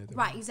cheating.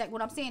 Right, exactly.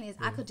 What I'm saying is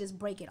I could just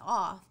break it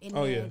off and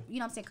then, you know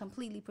what I'm saying,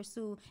 completely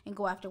pursue and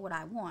go after what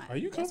I want. Are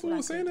you comfortable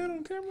with saying that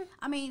on camera?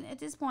 I mean, at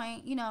this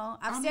point,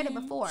 I've said it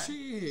before.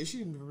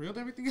 She reeled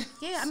everything out.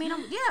 Yeah, I mean,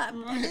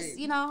 right. This,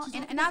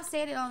 and I've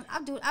said it on,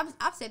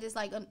 I've said this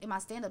like in my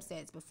stand-up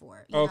sets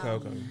before. Okay.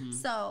 Mm-hmm.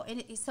 So,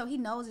 so he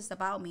knows this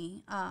about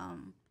me.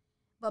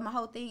 But my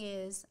whole thing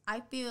is, I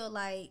feel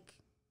like,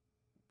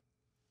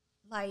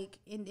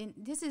 and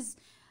this is,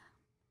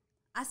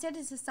 I said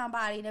this to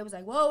somebody that was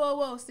like,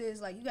 whoa,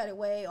 sis, like, you got it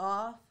way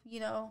off,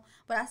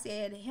 But I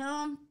said,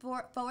 him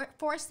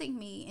forcing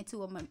me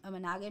into a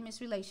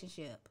monogamous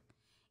relationship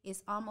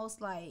is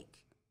almost like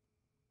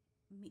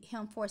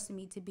him forcing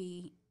me to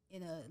be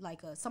in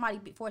somebody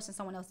forcing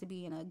someone else to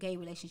be in a gay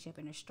relationship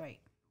and a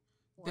straight.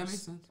 That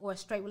makes sense. Or a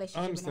straight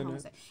relationship and a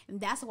homosexual. And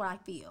that's what I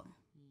feel.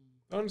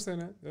 I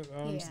understand that.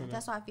 I understand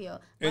that's how I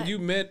feel. And you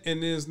met,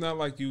 and it's not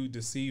like you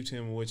deceived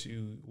him what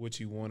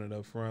you wanted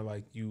up front.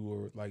 Like you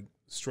were like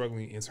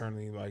struggling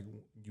internally, like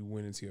you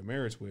went into your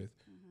marriage with.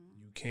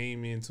 Mm-hmm. You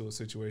came into a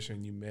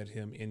situation, you met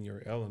him in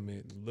your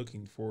element,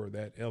 looking for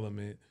that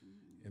element,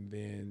 and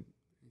then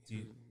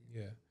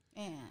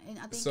And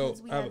I think so.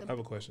 I have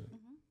a question.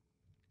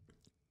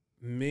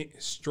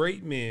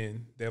 Straight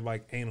men that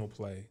like anal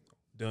play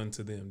done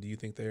to them, do you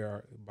think they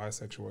are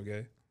bisexual or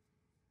gay?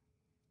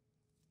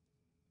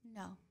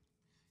 No.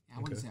 Yeah,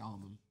 I wouldn't say all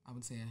of them. I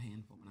would say a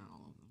handful, but not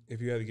all of them.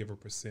 If you had to give a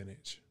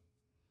percentage.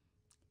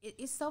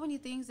 It's so many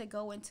things that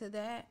go into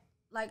that.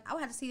 Like, I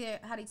would have to see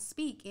how they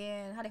speak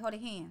and how they hold their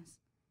hands.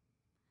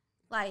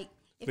 Like,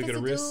 if it's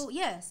a dude,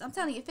 yes, I'm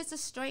telling you, if it's a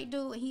straight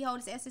dude and he hold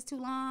his S's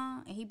too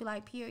long and he be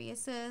like, period,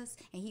 sis,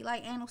 and he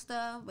like anal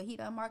stuff, but he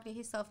done marketed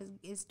himself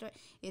as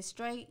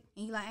straight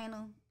and he like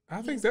anal.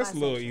 I think that's bisexual. A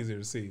little easier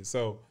to see.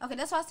 So okay,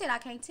 that's why I said I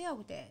can't tell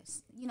with that.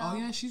 Oh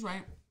yeah, she's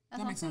right.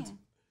 That makes sense.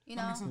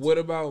 What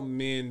about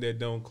men that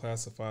don't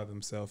classify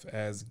themselves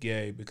as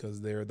gay because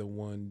they're the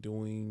one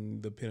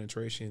doing the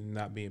penetration,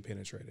 not being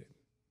penetrated?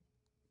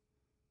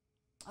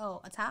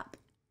 Oh, a top?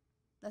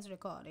 That's what they're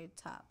called. They're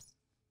tops.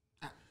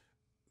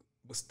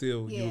 But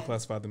still, you would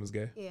classify them as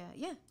gay?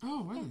 Yeah.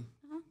 Oh, really?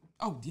 Yeah.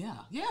 Oh,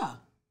 yeah.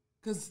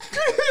 Because,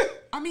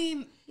 I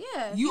mean,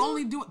 yeah, you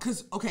only do it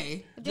because,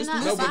 okay. Just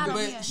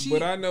listen,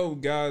 but I know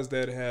guys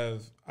that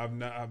have,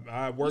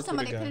 I work with a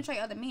guy. They penetrate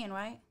other men,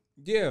 right?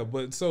 Yeah,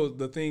 but so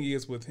the thing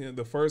is with him,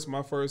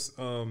 my first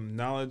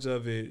knowledge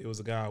of it was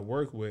a guy I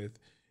worked with.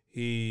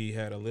 He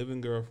had a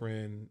living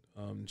girlfriend,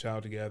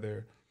 child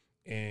together,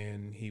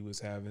 and he was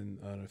having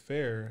an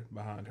affair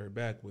behind her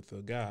back with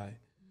a guy.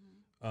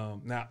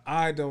 Mm-hmm. Now,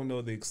 I don't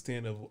know the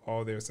extent of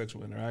all their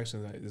sexual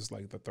interactions. It's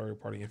like the third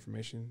party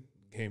information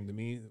came to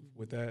me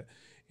with that.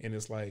 And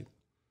it's like,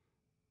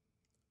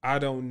 I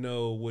don't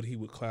know what he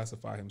would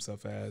classify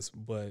himself as,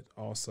 but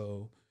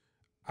also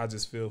I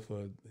just feel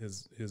for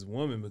his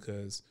woman,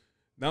 because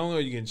not only are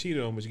you getting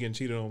cheated on, but you're getting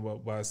cheated on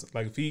by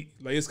like if he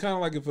like it's kind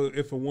of like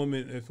if a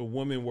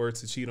woman were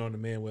to cheat on a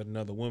man with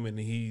another woman,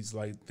 and he's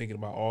like thinking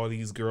about all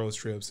these girls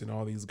trips and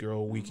all these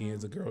girl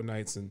weekends and girl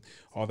nights and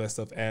all that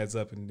stuff adds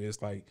up, and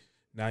it's like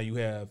now you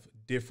have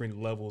different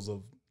levels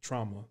of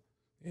trauma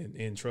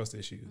and trust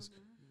issues.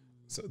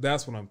 Mm-hmm. So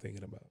that's what I'm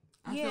thinking about.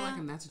 I feel like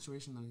in that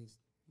situation though, he's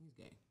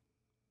gay.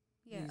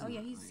 Yeah.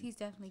 He's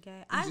definitely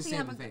gay. I just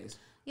have a face.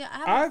 Yeah,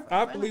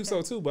 I believe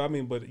so too. But I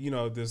mean,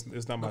 this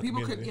it's not my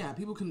people community.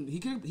 People can. He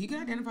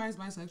could identify as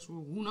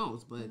bisexual. Who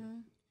knows? But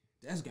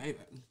that's gay.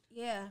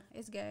 Yeah,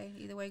 it's gay.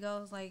 Either way it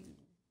goes, like,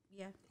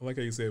 yeah. I like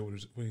how you say it when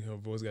her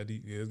voice got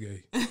deep. Yeah, it's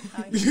gay.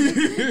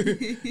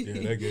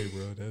 Yeah, that's gay,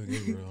 bro. That's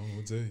gay, bro. I'm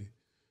gonna tell you.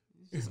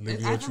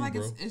 I feel like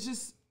it's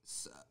just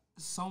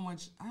so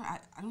much. I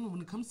don't know,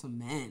 when it comes to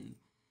men,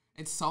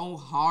 it's so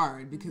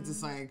hard because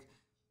it's like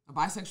a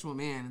bisexual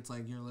man. It's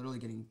like you're literally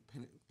getting,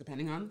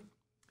 depending on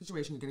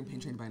situation, you're getting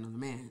penetrated by another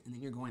man, and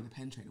then you're going to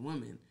penetrate a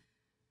woman.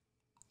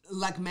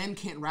 Like, men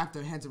can't wrap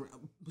their heads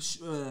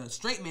around,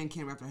 straight men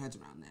can't wrap their heads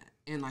around that.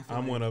 And I feel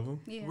I'm one of them.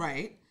 Yeah.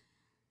 Right?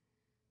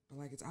 But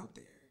like, it's out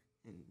there.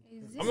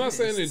 I'm not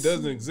saying it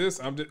doesn't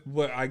exist.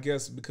 But I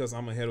guess because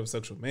I'm a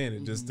heterosexual man,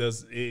 it just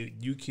does. I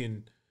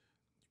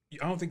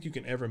don't think you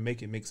can ever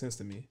make it make sense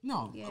to me.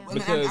 No,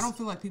 because I don't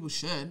feel like people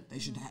should. They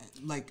should have,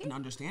 like, an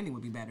understanding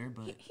would be better.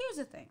 But here's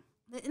the thing,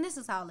 and this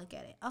is how I look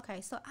at it. Okay,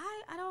 so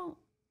I don't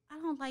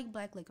like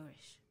black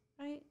licorice,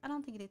 right? I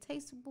don't think it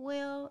tastes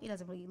well. It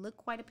doesn't really look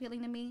quite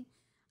appealing to me.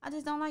 I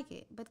just don't like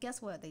it. But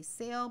guess what? They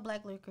sell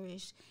black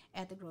licorice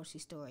at the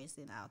grocery stores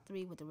in aisle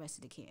 3 with the rest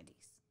of the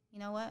candies. You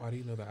know what? Why do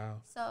you know the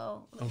aisle?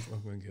 So I'm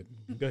going to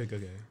get go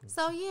ahead.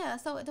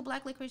 So the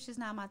black licorice is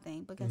not my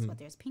thing. But guess what?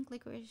 There's pink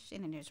licorice,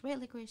 and then there's red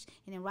licorice,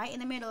 and then right in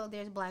the middle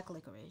there's black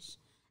licorice.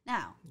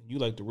 Now, you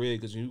like the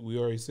red because we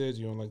already said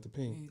you don't like the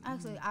pink.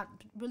 Actually, I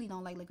really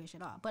don't like licorice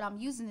at all. But I'm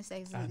using this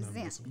as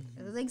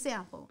an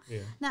example. Yeah.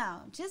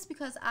 Now, just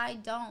because I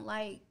don't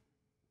like,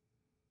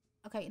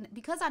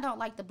 because I don't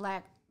like the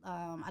black,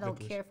 I don't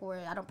care for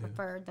it. I don't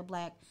prefer the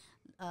black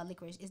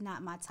licorice. It's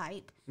not my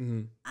type.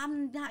 Mm-hmm.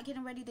 I'm not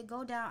getting ready to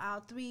go down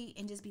aisle 3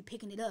 and just be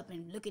picking it up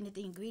and looking at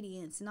the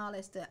ingredients and all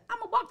that stuff. I'm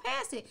going to walk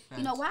past it.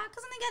 You know why?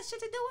 Because it ain't got shit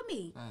to do with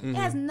me. It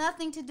has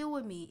nothing to do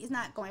with me. It's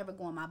not going to ever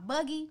go in my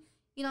buggy.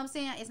 You know what I'm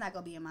saying? It's not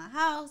going to be in my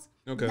house.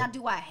 Okay. Now,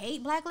 do I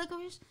hate black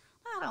licorice?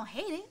 No, I don't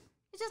hate it.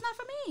 It's just not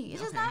for me.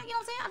 It's just not, you know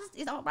what I'm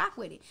saying? I don't rock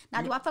with it.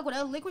 Now, do I fuck with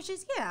other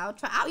licorices? Yeah,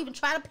 I'll even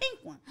try the pink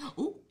one.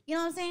 Ooh. You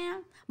know what I'm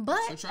saying? But,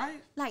 so try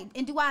it. Like,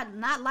 and do I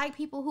not like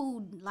people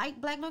who like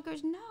black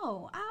licorice?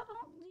 No, I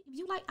don't. If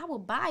you like, I will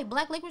buy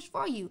black licorice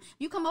for you.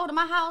 You come over to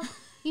my house,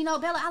 you know,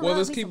 Bella, I love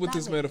let's keep with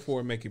this metaphor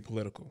and make it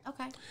political.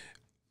 Okay.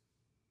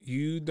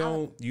 You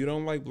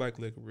don't like black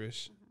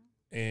licorice,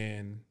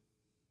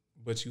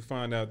 but you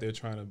find out they're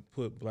trying to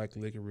put black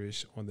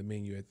licorice on the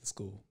menu at the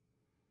school.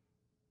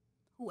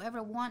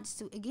 Whoever wants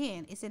to,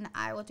 again, it's in the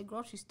aisle at the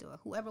grocery store.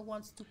 Whoever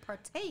wants to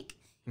partake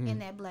in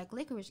that black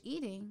licorice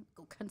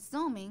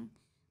consuming,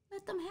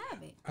 let them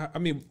have it. I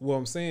mean, what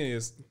I'm saying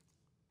is,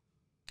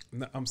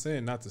 I'm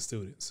saying not the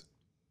students.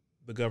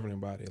 The governing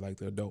body, like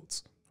the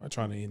adults, are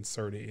trying to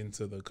insert it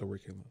into the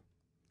curriculum.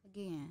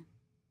 Again,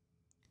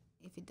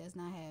 if it does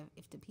not have,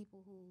 if the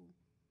people who,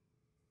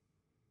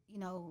 you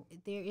know,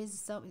 there is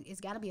something,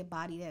 it's got to be a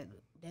body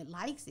that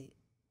likes it.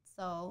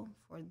 So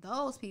for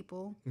those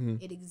people,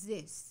 it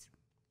exists.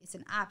 It's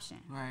an option.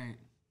 Right.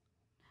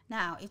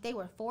 Now, if they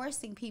were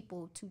forcing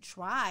people to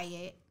try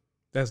it,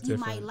 that's you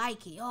different. might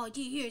like it. Oh,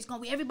 here it's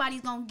gonna be.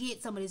 Everybody's gonna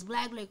get some of this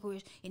black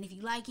licorice, and if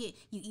you like it,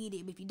 you eat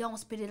it. But if you don't,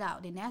 spit it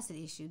out. Then that's an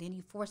issue. Then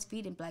you force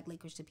feeding black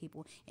licorice to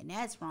people, and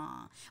that's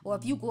wrong. Or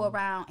if you go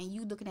around and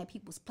you looking at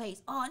people's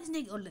plates, oh, this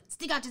nigga, or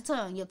stick out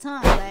your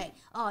tongue black.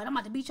 Oh, and I'm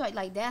about to beat you.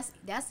 Like that's.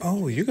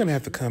 Oh, you're gonna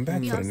have to come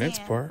back for the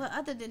next part. But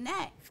other than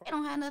that, it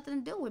don't have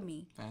nothing to do with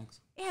me.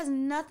 Thanks. It has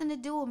nothing to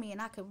do with me,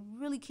 and I could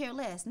really care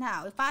less.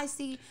 Now, if I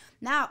see,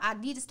 now I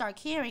need to start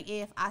caring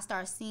if I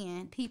start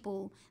seeing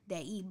people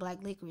that eat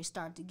black licorice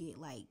start to get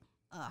like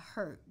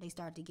hurt. They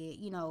start to get,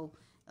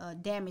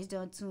 damage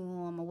done to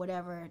them or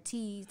whatever,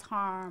 teased,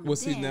 harmed. Well,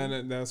 see,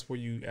 now that's where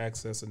you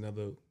access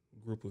another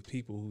group of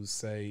people who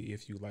say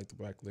if you like the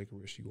black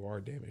licorice, you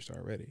are damaged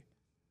already.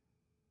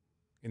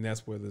 And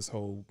that's where this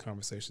whole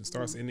conversation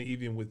starts. And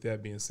even with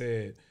that being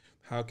said,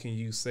 how can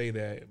you say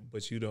that,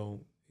 but you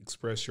don't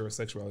express your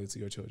sexuality to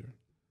your children?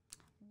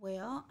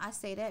 Well, I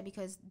say that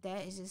because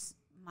that is just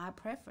my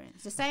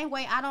preference. The same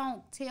way I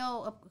don't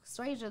tell a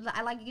stranger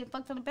I like to get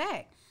fucked on the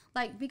back,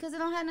 like, because it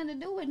don't have nothing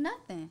to do with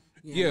nothing.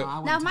 Yeah.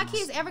 No, now, if my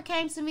kids ever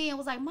came to me and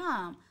was like,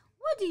 "Mom,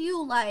 what do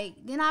you like?"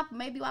 Then I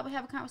would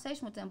have a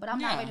conversation with them. But I'm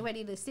not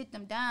ready to sit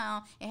them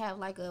down and have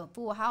like a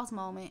full house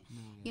moment.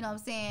 You know what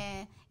I'm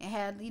saying? And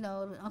have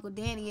Uncle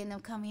Danny and them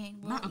come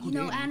in. Well,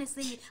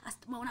 honestly,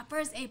 when I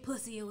first ate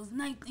pussy, it was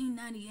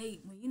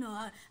 1998. When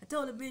I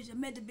told the bitch, I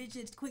met the bitch.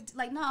 It's quick.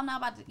 Like, no, I'm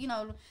not about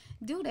to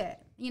do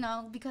that.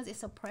 Because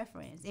it's a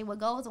preference. It what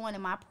goes on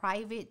in my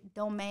private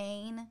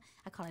domain.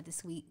 I call it the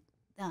sweet,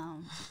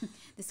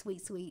 the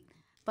sweet.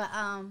 But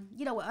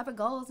whatever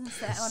goes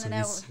inside on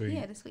that,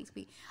 the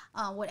sweet.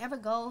 Whatever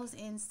goes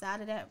inside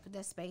of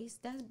that space,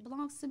 that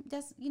belongs to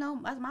that's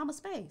mama's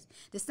space.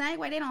 The same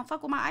way they don't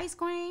fuck with my ice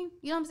cream,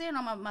 you know what I'm saying?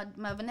 On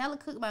my vanilla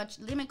my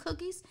lemon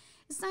cookies,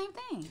 it's the same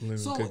thing.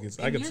 Lemon cookies.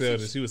 I could tell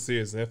that she was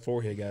serious. That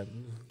forehead got.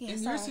 Yeah,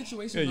 in your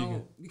situation,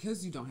 though,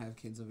 because you don't have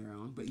kids of your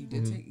own, but you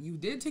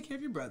did take care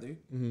of your brother,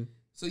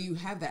 so you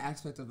have the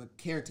aspect of a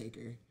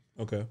caretaker.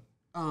 Okay.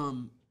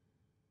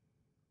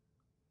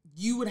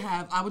 You would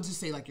have, I would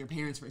just say, like, your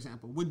parents, for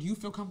example. Would you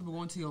feel comfortable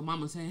going to your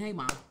mom and saying, "Hey,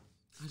 Mom,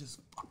 I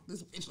just fucked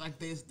this bitch like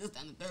this,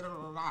 and the third,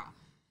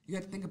 You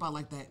have to think about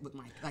like that with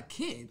my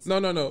kids.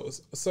 No.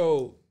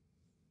 So,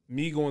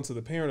 me going to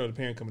the parent or the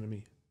parent coming to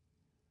me?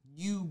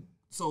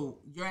 So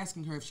you're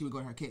asking her if she would go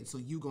to her kids. So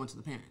you going to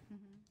the parent.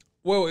 Mm-hmm.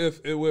 Well,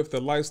 if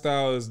the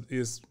lifestyle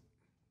is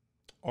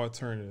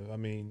alternative, I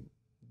mean,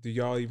 do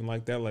y'all even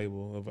like that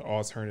label of an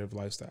alternative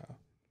lifestyle?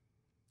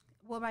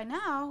 Well, right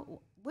now,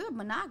 we're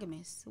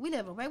monogamous. We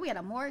live away. We had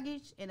a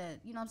mortgage and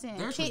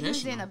They're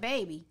kittens and a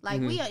baby.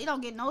 Like you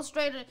don't get no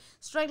straight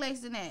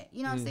legs than that.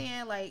 You know what I'm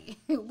saying? Like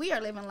we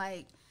are living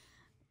like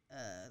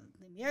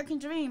the American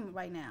dream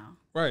right now.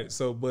 Right.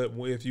 So, but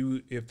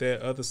if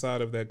that other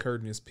side of that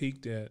curtain is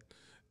peaked at,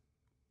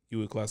 you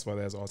would classify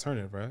that as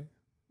alternative, right?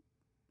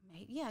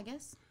 Yeah, I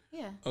guess.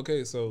 Yeah.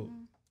 Okay. So,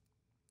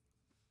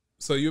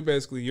 so you're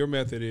basically, your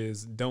method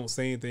is don't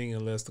say anything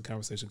unless the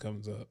conversation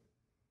comes up.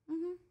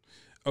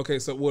 Okay,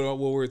 so what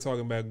we're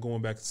talking about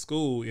going back to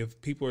school,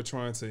 if people are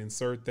trying to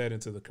insert that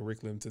into the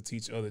curriculum to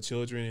teach other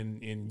children,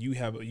 and you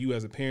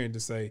as a parent to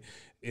say,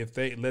 if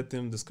they let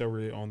them discover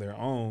it on their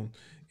own,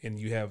 and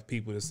you have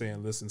people that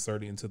saying, let's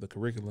insert it into the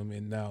curriculum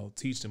and now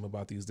teach them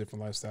about these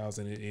different lifestyles,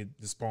 and it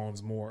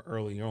spawns more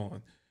early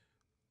on.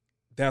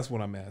 That's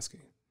what I'm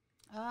asking.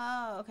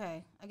 Oh,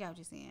 okay. I got what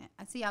you're saying.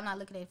 I see. I'm not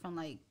looking at it from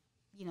like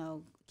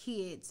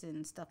kids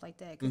and stuff like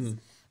that. Because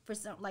for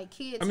some, like,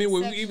 kids, I mean,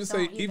 when we even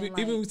say even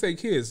we say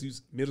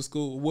kids, middle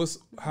school.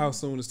 How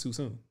soon is too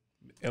soon?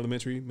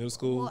 Elementary, middle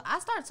school. Well, I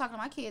started talking to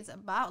my kids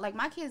about, like,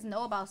 my kids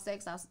know about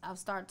sex. I've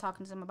started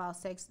talking to them about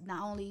sex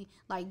not only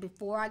like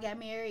before I got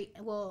married.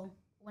 Well,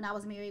 when I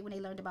was married, when they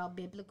learned about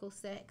biblical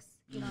sex,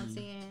 you know what I'm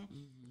saying?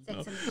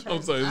 Sex in the church.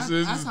 I'm sorry,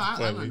 that's how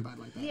I learned about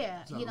it like that.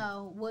 Yeah,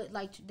 so. what,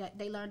 like, that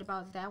they learned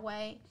about it that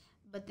way.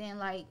 But then,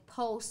 like,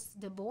 post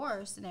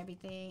divorce and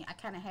everything, I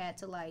kind of had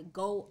to, like,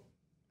 go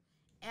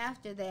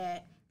after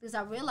that, because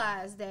I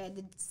realized that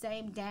the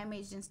same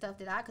damage and stuff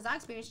because I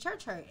experienced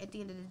church hurt at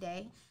the end of the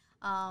day.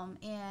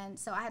 And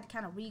so I had to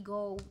kind of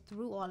re-go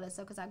through all that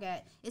stuff, because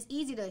it's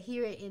easy to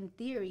hear it in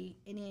theory,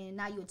 and then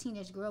now you're a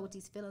teenage girl with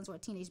these feelings, or a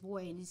teenage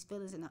boy and these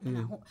feelings in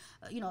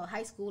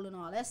high school and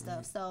all that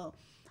stuff. So,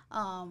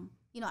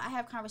 I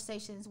have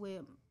conversations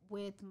with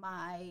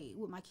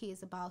my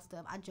kids about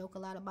stuff. I joke a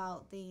lot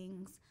about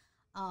things.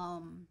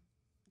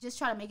 Just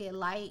try to make it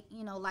light,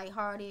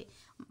 lighthearted.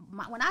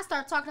 When I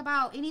start talking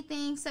about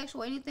anything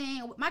sexual,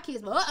 anything, my kids,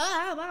 they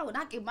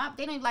don't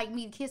even like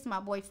me kissing my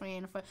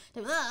boyfriend.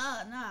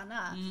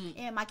 Nah.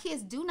 And my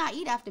kids do not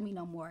eat after me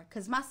no more,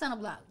 because my son will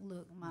be like,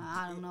 look, Ma,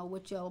 I don't know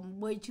what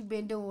you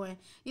been doing.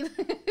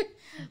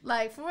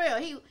 Like, for real,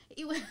 he hurt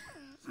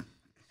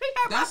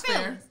my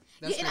feelings.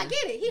 That's and fair. I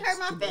get it. He hurt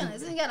my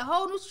feelings. He got a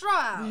whole new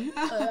straw.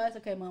 That's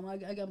okay, Mom. I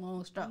got my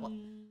own straw. What?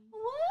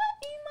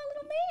 He's my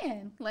little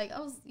man. Like,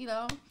 I was,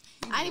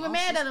 I ain't even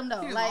mad at him,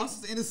 though. Like,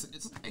 lost his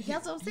innocence.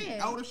 That's what I'm saying.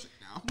 He's older shit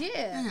now.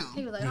 Yeah. Damn.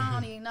 He was like, I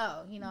don't even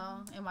know,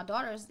 And my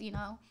daughters, when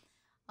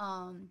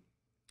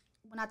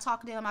I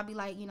talk to them, I'd be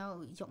like,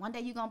 one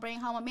day you're going to bring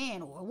home a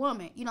man or a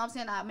woman. You know what I'm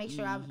saying? I make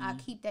sure I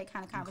keep that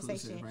kind of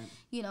conversation, right.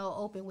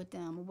 Open with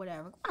them or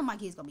whatever. One of my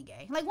kids going to be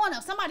gay. Like,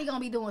 somebody going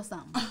to be doing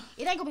something.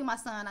 It ain't going to be my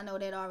son. I know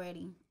that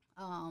already.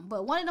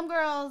 But one of them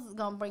girls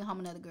going to bring home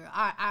another girl.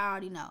 I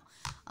already know.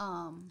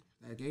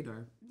 That gay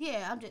door.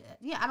 Yeah,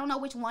 I don't know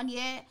which one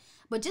yet.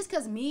 But just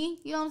because me,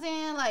 you know what I'm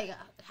saying? Like,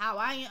 how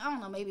I don't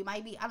know, maybe,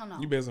 might be, I don't know.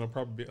 You based on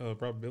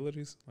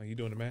probabilities? Like, you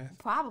doing the math?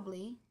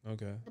 Probably.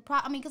 Okay.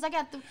 Because I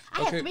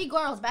had 3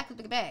 girls back to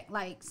back.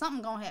 Like,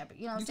 something gonna happen.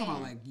 You know what I'm saying? You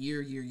talking about, like,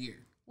 year?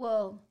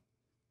 Well,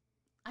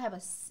 I have a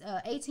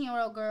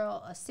 18-year-old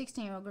girl, a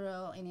 16-year-old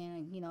girl, and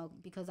then,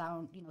 because I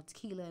don't,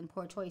 tequila and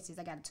poor choices,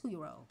 I got a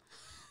 2-year-old.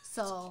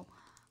 So,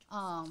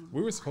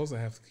 we were supposed to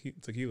have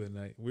tequila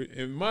tonight.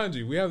 And mind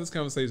you, we have this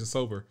conversation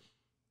sober.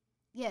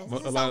 Yes, this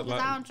is sober because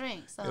I don't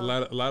drink. So. A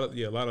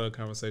lot of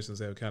conversations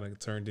have kind of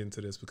turned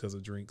into this because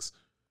of drinks.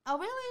 Oh,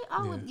 really?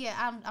 Oh,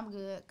 yeah, I'm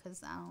good,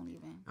 because I don't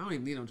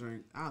even need no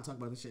drink. I'll talk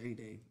about this shit any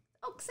day.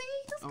 Oh, see?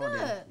 That's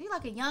good. You're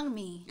like a young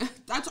me.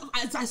 I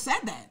said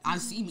that. I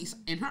see me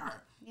in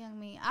her. Young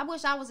me. I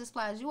wish I was as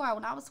fly as you are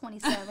when I was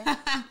 27.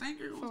 Thank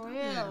you. For real.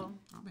 Yeah,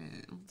 my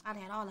bad. I'd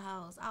had all the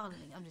hoes. I'm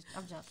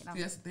joking.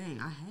 See, that's the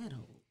thing. I had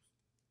hoes.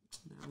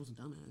 I was a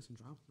dumbass and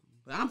dropped them.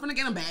 But I'm finna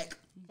get them back.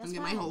 I'm gonna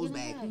get my hoes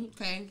back.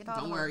 Okay?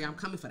 Don't worry. I'm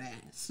coming for that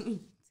ass.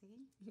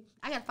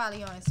 I gotta follow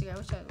you on Instagram.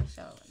 What's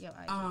your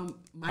IG?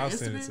 My I'll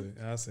Instagram?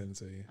 I'll send it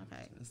to you.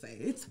 Okay. I'll say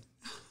it.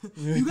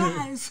 You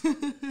guys.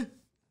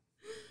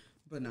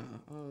 But no,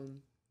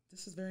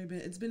 this has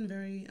it's been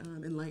very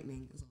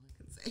enlightening, is all I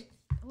can say.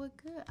 Well,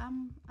 good.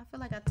 I feel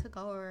like I took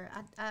over.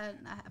 I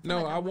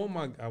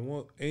want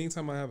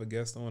anytime I have a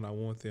guest on, I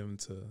want them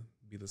to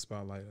be the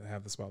spotlight,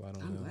 have the spotlight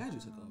on them. I'm glad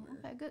you took over.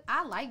 Okay, good.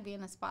 I like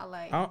being a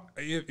spotlight.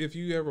 If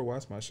you ever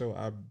watch my show,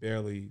 I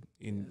barely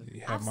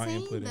have my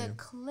input in. I've seen the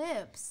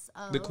clips.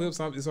 The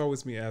clips, it's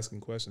always me asking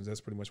questions. That's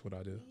pretty much what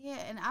I do. Yeah,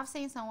 and I've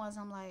seen someone's,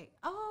 I'm like,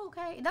 oh,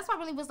 okay. And that's why I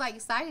really was like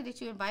excited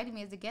that you invited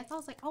me as a guest. I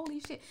was like, holy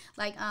shit.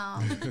 Like,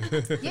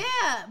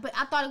 yeah, but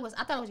I thought it was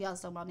y'all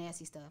talking about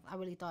nasty stuff. I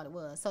really thought it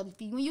was. So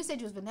when you said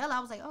you was vanilla,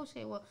 I was like, oh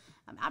shit, well,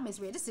 I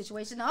misread this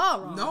situation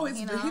all wrong. No, it's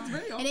real.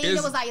 And then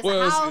it was like, it's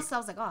a house. I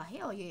was like, oh,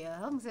 hell yeah.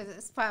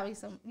 It's probably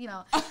some,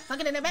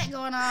 fucking in the back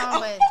going on,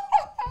 but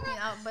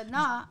but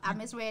no, I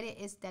misread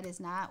it. That is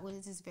not what it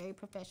is. It's very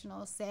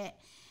professional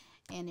set,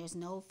 and there's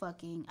no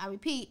fucking. I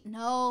repeat,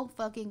 no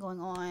fucking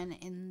going on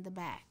in the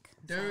back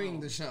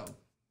during the show.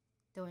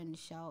 During the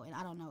show, and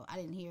I don't know. I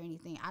didn't hear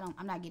anything.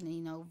 I'm not getting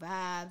any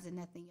vibes and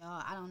nothing,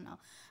 y'all. I don't know.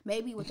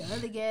 Maybe with the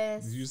other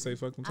guests. Did you say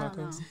fuck them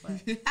tacos? I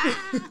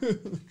don't know,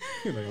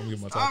 You're like, I'm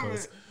getting my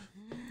tacos.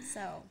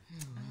 So.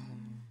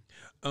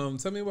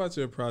 Tell me about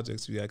your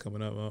projects you got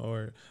coming up,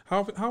 or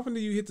how often do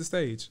you hit the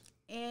stage?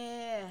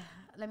 Yeah,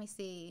 let me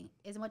see.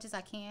 As much as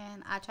I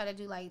can, I try to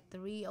do like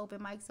 3 open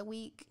mics a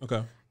week.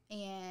 Okay.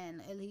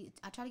 And at least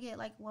I try to get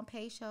like 1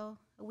 paid show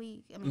a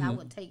week. I mean, I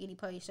wouldn't take any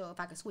paid show if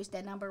I could switch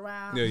that number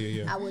around.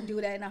 Yeah. I wouldn't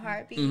do that in a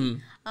heartbeat.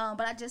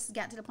 But I just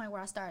got to the point where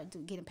I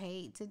started getting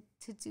paid to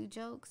do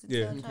jokes and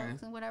tell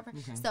jokes and whatever.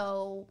 Okay.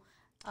 So.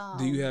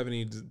 Do you have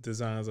any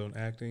designs on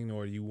acting,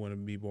 or you want to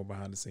be more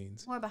behind the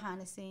scenes? More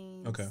behind the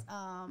scenes. Okay.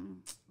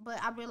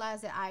 But I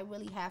realized that I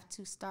really have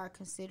to start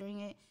considering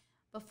it.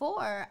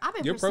 Before, I've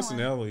been your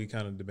personality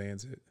kind of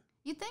demands it.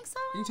 You think so?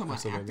 You talking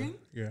about acting?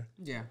 Yeah.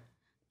 Yeah.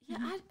 Yeah,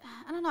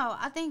 I don't know.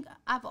 I think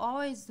I've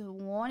always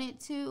wanted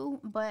to,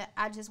 but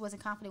I just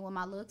wasn't confident with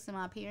my looks and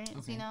my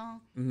appearance. You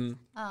know. You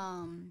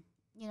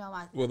know.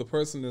 Well, the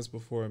person that's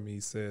before me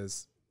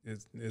says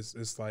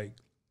it's like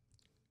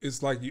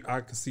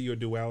I can see your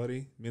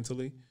duality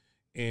mentally,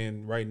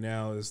 and right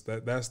now that's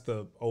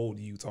the old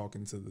you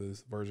talking to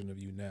this version of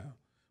you now.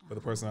 But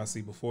the person I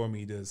see before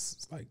me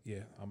does like,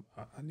 yeah,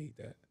 I need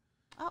that.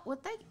 Oh, well,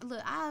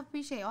 look, I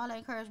appreciate all the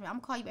encouragement. I'm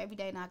going to call you every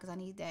day now because I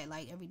need that,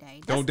 like, every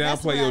day. Don't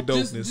downplay your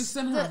dopeness. Just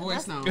send her a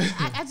voice note.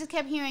 I just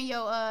kept hearing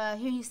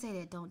hearing you say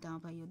that, don't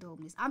downplay your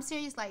dopeness. I'm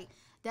serious, like,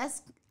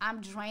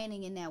 I'm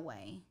draining in that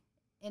way.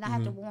 And I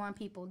have to warn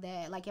people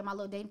that, like, in my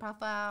little dating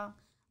profile,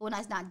 well,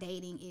 that's not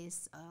dating,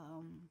 it's...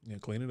 yeah,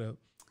 clean it up.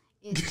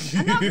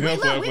 I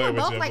know, we were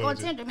both like on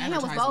Tinder. Me and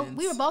him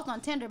we were both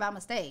on Tinder by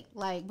mistake.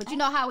 Like, but you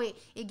know how it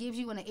gives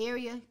you an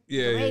area,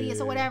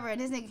 radius or whatever.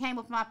 And this nigga came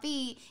up in my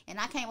feed, and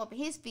I came up in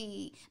his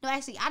feed. No,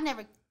 actually,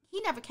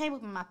 he never came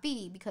up in my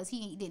feed because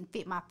he didn't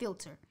fit my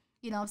filter.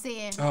 You know what I'm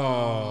saying?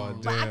 Oh,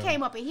 but damn. I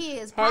came up in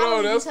his. Hold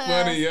on, that's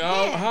funny.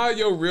 Yeah. How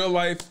your real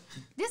life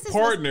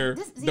partner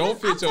don't fit your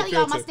filter? I'm telling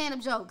y'all my stand-up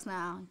jokes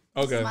now.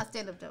 Okay. This is my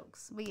stand-up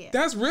jokes. But yeah.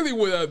 That's really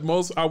what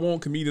most I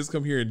want comedians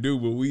come here and do,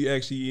 but we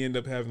actually end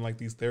up having like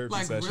these therapy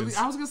sessions. Really,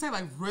 I was going to say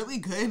like really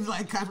good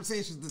like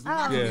conversations. That's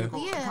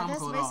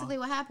basically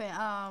what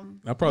happened.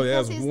 I probably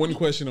asked one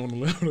question on the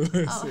level.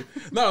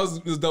 No,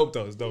 it's dope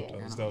though. It's dope though.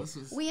 It's dope.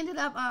 We ended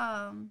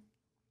up...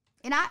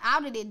 And I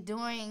outed it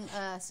during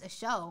a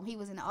show. He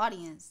was in the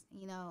audience,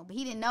 you know, but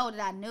he didn't know that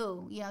I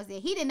knew. You know what I'm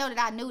saying? He didn't know that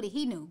I knew that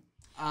he knew.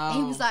 And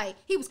he was like,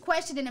 he was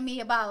questioning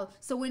me about,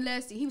 so when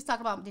last, he was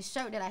talking about this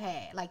shirt that I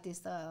had, like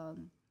this,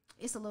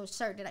 it's a little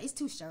shirt it's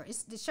two shirts.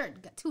 It's the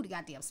shirt got too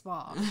goddamn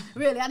small.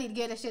 Really, I need to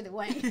get that shit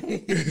away.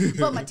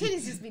 But my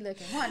titties just be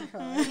looking wonderful.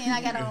 And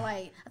I got on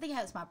like, I think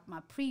it was my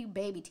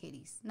pre-baby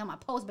titties. No, my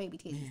post-baby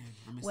titties.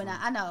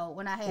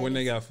 Man, when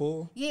they got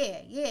full? Yeah.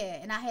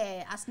 And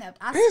I snapped.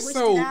 It's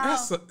so,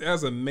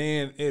 as a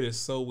man, it is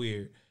so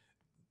weird.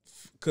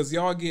 Because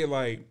y'all get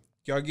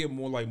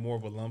more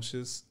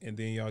voluptuous, and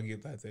then y'all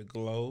get like that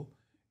glow.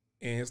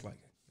 And it's like,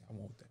 I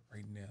want that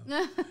right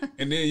now.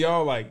 And then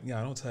y'all like,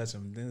 don't touch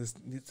them.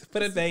 It's for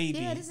the baby.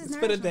 Yeah, this is it's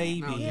natural. for the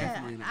baby. No,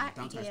 definitely not.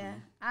 Don't touch me.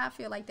 I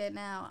feel like that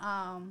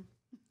now.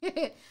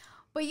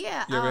 But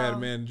yeah. You ever had a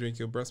man drink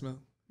your breast milk?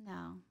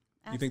 No.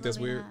 You think that's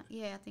weird? Not.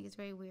 Yeah, I think it's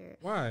very weird.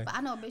 Why? But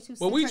I know a bitch who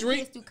sent her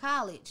kids through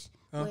college.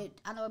 Huh?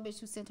 I know a bitch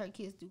who sent her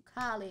kids through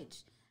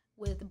college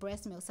with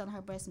breast milk, selling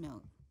her breast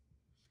milk.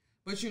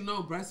 But you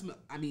know, breast milk,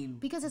 I mean...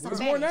 Because it's a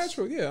fetish. It's more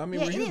natural, yeah. I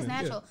mean, it is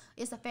natural.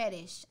 Yeah. It's a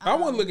fetish. I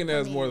wasn't looking at it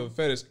as more of a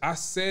fetish. I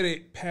said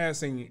it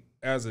passing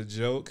as a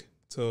joke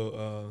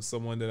to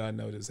someone that I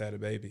know that's had a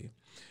baby.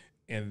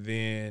 And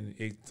then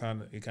it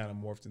kind of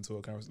morphed into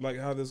a conversation, like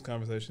how this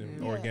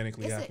conversation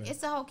organically happened.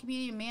 It's a whole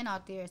community of men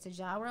out there. It's a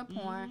genre of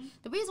porn.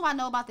 The reason why I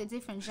know about the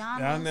different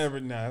genres...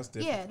 that's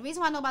different. Yeah, the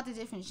reason why I know about the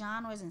different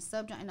genres and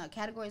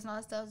categories and all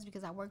that stuff is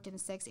because I worked in the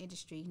sex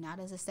industry, not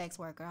as a sex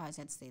worker. I just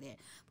had to say that.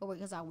 But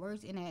because I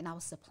worked in it and I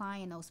was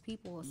supplying those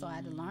people, so I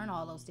had to learn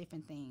all those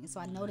different things. So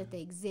I know that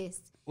they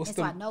exist.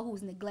 So I know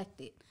who's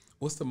neglected.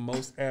 What's the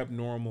most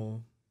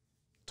abnormal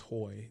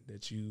toy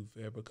that you've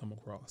ever come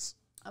across?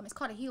 It's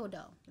called a heel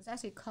dough. There's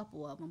actually a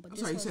couple of them, but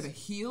you said a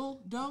heel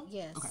dough?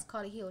 Yes, okay. It's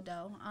called a heel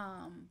dough.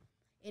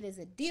 It is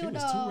a dildo. She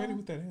was too ready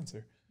with that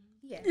answer.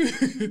 Yeah,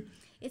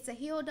 it's a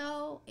heel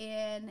dough,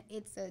 and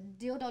it's a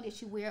dildo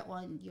that you wear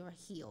on your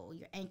heel,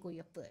 your ankle,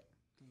 your foot.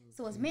 Okay.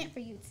 So it's meant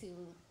for you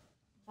to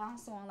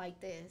bounce on like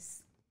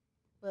this,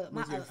 but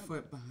with your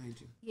foot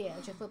behind you. Yeah,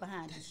 with your foot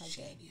behind you. That's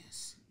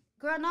genius.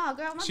 Girl, no,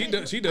 girl.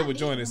 She double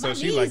jointed, so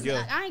she like,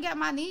 yo. I ain't got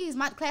my knees,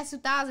 my class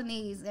 2000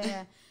 knees.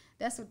 Yeah.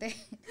 That's what they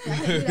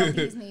do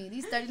these knees.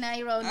 These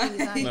 39-year-old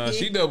knees. No,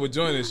 she double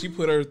jointed. She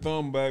put her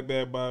thumb back by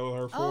her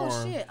forearm.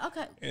 Oh shit.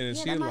 Okay. And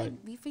yeah, that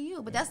might be for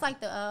you. But that's like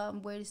the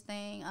weirdest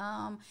thing.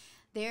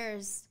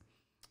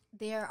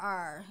 There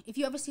are, if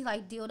you ever see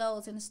like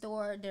dildos in the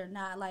store, they're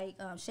not like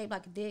shaped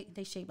like a dick.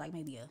 They shaped like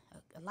maybe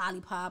a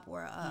lollipop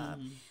or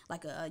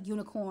like a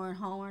unicorn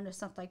horn or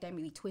something like that,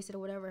 maybe twisted or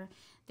whatever.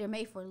 They're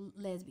made for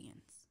lesbians.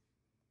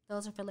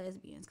 Those are for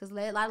lesbians because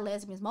a lot of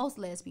lesbians, most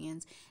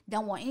lesbians,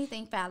 don't want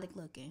anything phallic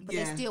looking, but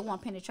they still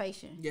want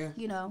penetration. Yeah,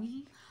 you know.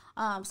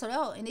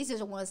 Mm-hmm. And these are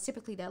the ones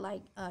typically that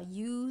like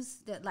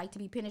that like to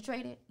be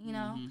penetrated. You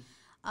know.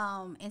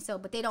 Mm-hmm. And so,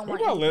 but they don't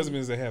want. What about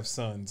lesbians that have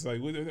sons?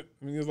 Like, I mean,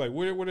 it's like,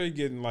 what are they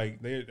getting?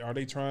 Like, are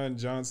they trying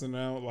Johnson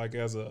out like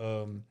as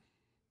a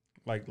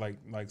like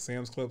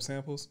Sam's Club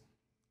samples?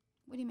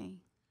 What do you mean?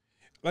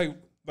 Like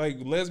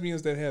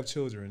lesbians that have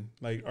children.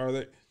 Like, are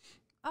they?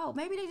 Oh,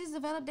 maybe they just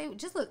developed.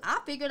 Look. I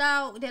figured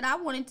out that I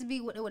wanted to be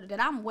that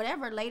I'm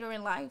whatever later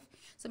in life.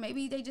 So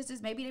maybe they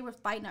maybe they were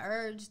fighting the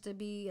urge to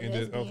be a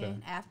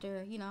lesbian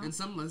after, you know. And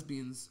some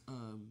lesbians,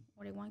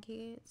 or they want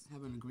kids,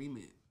 have an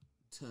agreement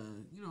to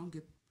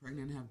get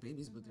pregnant and have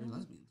babies, but they're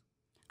lesbians.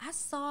 I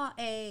saw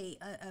a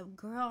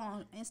girl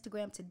on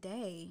Instagram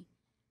today,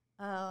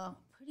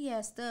 pretty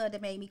ass stud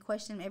that made me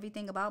question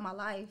everything about my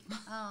life.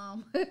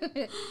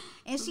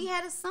 And she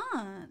had a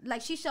son.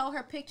 Like, she showed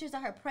her pictures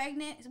of her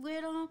pregnant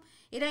with him.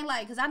 It ain't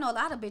like, because I know a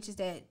lot of bitches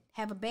that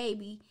have a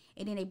baby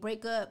and then they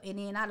break up, and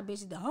then all the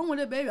bitches, I don't want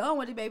a baby, I don't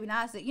want a baby.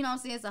 Now I said, you know what I'm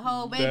saying? It's a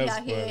whole baby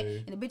out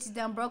here, and the bitches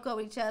done broke up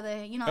with each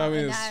other, you know, I mean,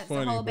 and now it's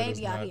a whole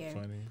baby out here.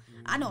 Funny.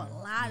 I know a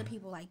lot of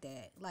people like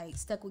that, like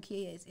stuck with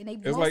kids, and they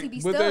It's mostly like,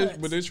 be but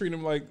studs. they treat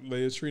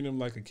them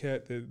like a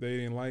cat that they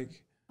didn't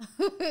like.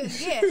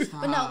 Yeah,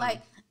 but no,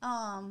 like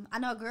I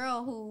know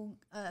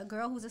a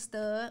girl who's a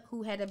stud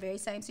who had the very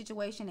same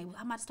situation.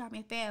 I'm about to start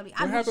my family.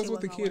 What happens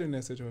with the kid in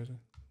that situation?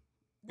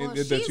 Well,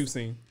 that you've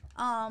seen?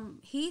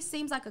 He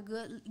seems like a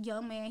good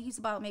young man. He's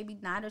about maybe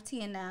 9 or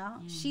 10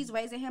 now. She's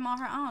raising him on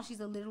her own. She's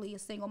literally a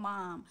single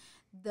mom.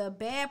 The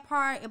bad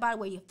part about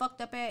where you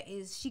fucked up at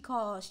is she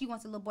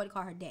wants a little boy to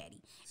call her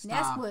daddy. And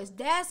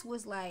that's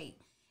what's like,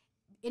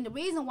 and the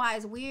reason why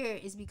it's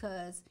weird is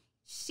because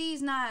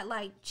she's not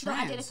like, she don't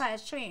identify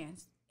as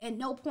trans at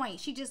no point.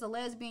 She just a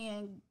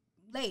lesbian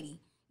lady.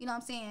 You know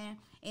what I'm saying?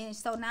 And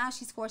so now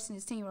she's forcing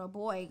this 10-year-old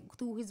boy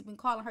who has been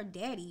calling her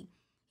daddy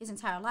his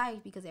entire life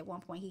because at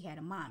one point he had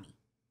a mommy.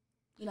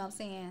 You know what I'm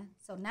saying?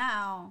 So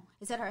now,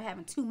 instead of her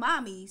having 2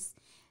 mommies,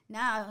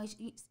 now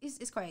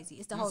it's crazy.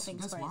 It's the whole thing.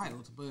 That's crazy.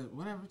 Wild, but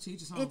whatever.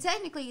 Teach us. And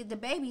technically, the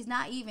baby's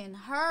not even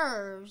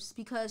hers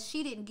because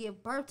she didn't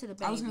give birth to the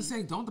baby. I was gonna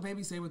say, don't the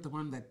baby stay with the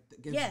one that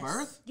gives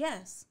birth?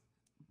 Yes.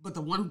 But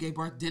the one who gave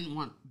birth didn't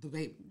want the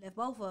baby. Left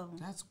both of them.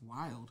 That's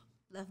wild.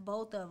 Left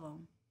both of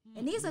them.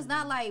 And these is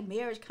not like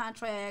marriage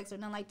contracts or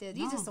nothing like that.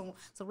 These are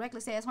some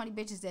reckless ass honey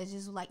bitches that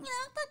just like, fuck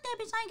that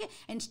bitch. I ain't get.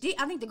 And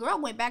I think the girl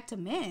went back to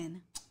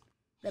men.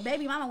 The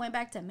baby mama went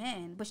back to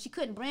men, but she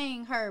couldn't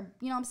bring her,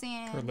 you know what I'm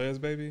saying? Her les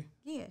baby?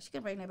 Yeah, she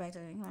couldn't bring that back to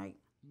her. Like,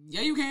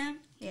 yeah, you can.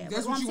 Yeah,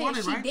 that's what you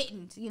wanted, right? She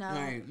didn't, you know.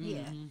 Right.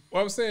 Yeah.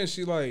 Well, I'm saying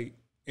she like,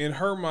 in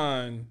her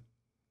mind,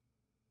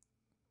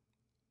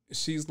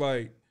 she's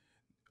like,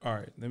 all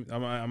right, I'm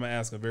going to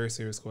ask a very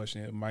serious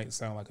question. It might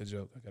sound like a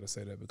joke. I got to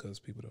say that because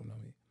people don't know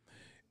me.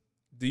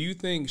 Do you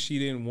think she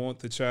didn't want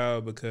the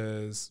child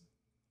because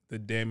the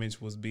damage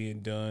was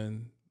being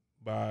done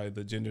by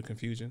the gender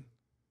confusion?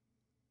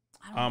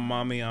 I'm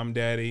mommy, I'm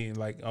daddy, and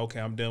like, okay,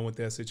 I'm done with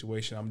that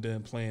situation. I'm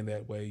done playing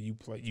that way.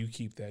 You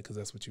keep that because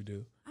that's what you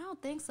do. I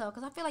don't think so,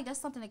 because I feel like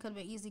that's something that could have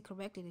been easily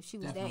corrected if she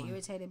was that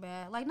irritated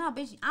by it. Like, nah,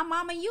 bitch, I'm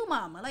mama, you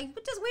mama. Like,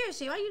 but just weird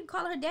shit. Why you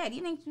call her daddy?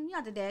 You're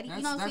not the daddy.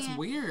 You know what I'm saying? That's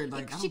weird.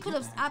 Like, she could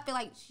have. I feel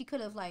like she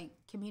could have like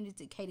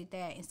communicated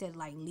that instead of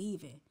like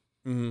leaving.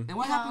 Mm-hmm. And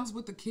what happens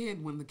with the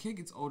kid when the kid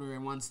gets older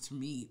and wants to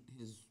meet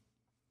his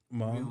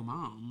real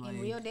mom? Like,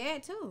 and real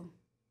dad too.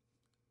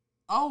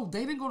 Oh, they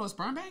didn't go to a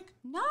sperm bank?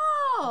 No.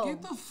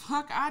 Get the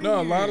fuck out of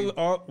here.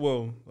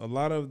 No, a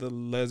lot of the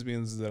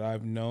lesbians that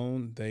I've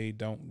known, they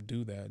don't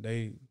do that.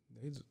 They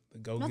just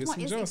go get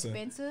some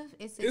Johnson.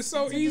 It's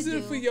so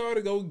easy for y'all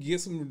to go get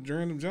some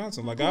random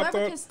Johnson. Like, whoever I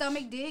thought, can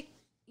stomach dick,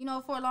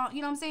 for a long,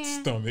 you know what I'm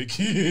saying? Stomach.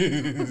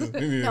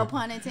 No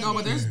pun intended. No,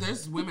 but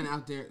there's women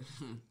out there.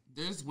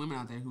 There's women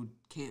out there who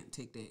can't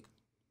take dick.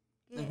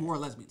 Yeah. Who are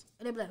lesbians.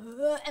 And they be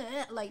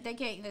like they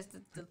can't. That's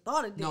the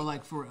thought of dick. No,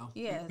 like for real.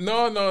 Yeah.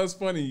 No, it's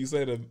funny you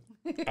say that.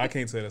 I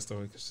can't say that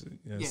story because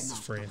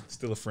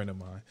still a friend of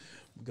mine.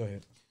 Go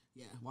ahead.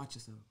 Yeah, watch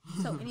yourself.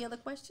 So, any other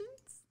questions?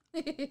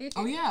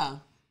 Oh yeah,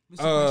 Mr.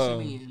 Question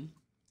Man.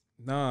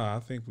 Nah, I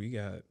think we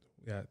got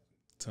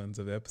tons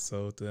of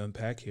episodes to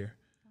unpack here.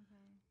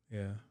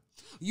 Okay. Yeah.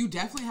 You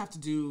definitely have to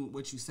do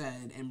what you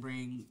said and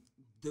bring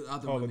the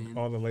other women.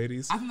 All the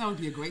ladies. I think that would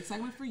be a great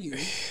segment for you.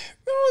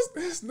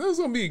 It's going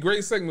to be a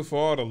great segment for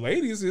all the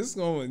ladies. It's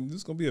going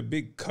to be a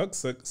big cuck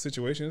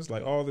situation. It's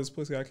like all this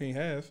pussy I can't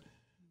have.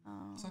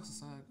 Sucks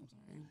aside. I'm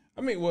sorry.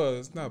 I mean, well,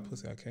 it's not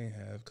pussy I can't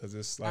have because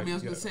it's like. I mean, I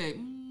was going to say,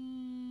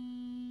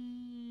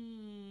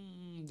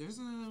 there's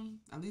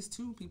at least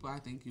 2 people I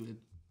think you would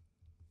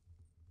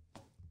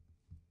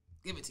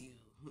give it to you.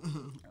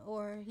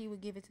 Or he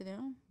would give it to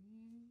them.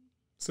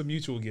 It's a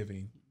mutual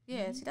giving.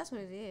 Yeah, see, that's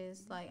what it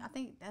is. Like, I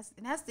think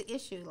that's the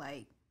issue.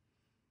 Like,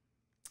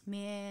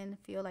 men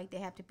feel like they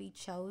have to be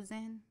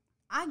chosen.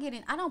 I get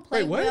it. I don't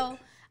play well.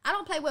 I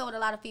don't play well with a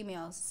lot of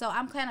females, so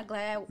I'm kind of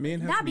glad. Men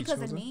have not to be because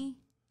chosen? of me.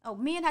 Oh,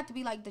 men have to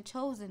be like the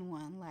chosen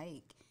one.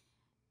 Like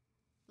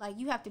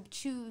you have to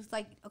choose.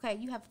 Like, okay,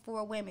 you have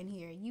 4 women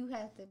here. You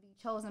have to be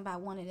chosen by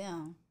one of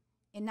them,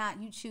 and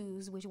not you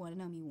choose which one of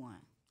them you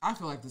want. I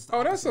feel like this.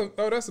 That's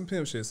some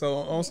pimp shit. So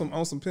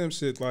on some pimp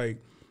shit,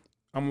 like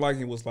I'm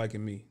liking what's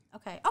liking me.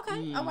 Okay. All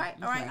right.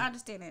 I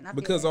understand that.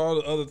 Because all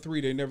the other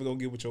 3, they never gonna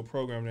get with your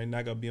program. They're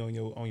not gonna be on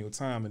your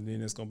time, and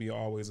then it's gonna be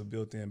always a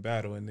built-in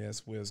battle, and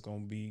that's where it's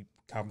gonna be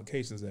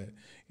complications at.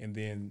 And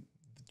then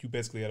you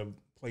basically gotta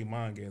play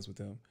mind games with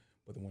them.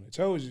 But the one that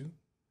chose you,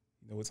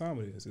 you know what time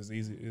it is. It's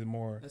easy. It's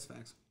more. That's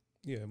facts.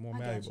 Yeah, more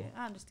malleable.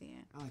 I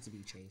understand. I like to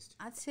be chased.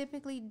 I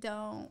typically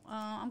don't.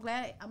 I'm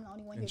glad I'm the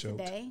only one here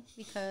today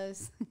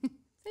because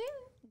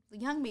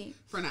young me.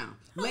 For now,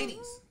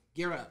 ladies,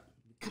 gear up.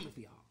 I'm coming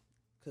for y'all.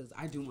 Because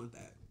I do want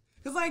that.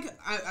 Because, like,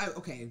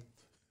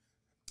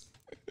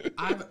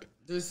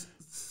 there's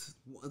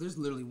there's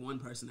literally one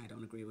person I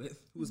don't agree with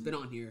who's been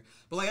on here.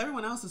 But, like,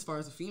 everyone else, as far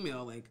as a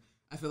female, like,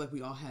 I feel like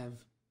we all have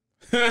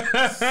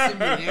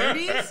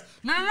similarities.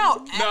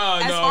 No.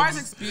 As far as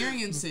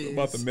experiences.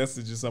 About the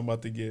messages I'm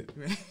about to get.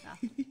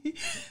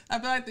 I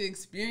feel like the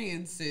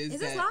experiences. Is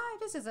this live?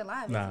 This isn't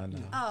live. Nah.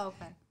 Oh,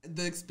 okay.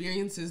 The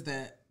experiences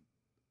that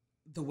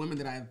the women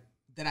that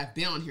I've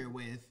been on here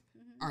with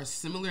are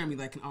similar, and we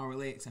like can all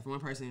relate, except for one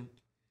person.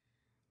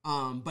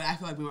 But I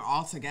feel like we were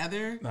all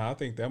together. No, I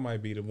think that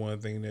might be the one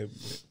thing that.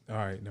 All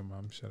right, never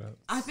mind. Shut up.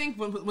 I think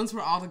once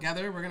we're all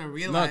together, we're gonna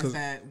realize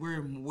that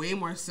we're way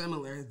more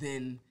similar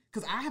than.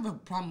 Because I have a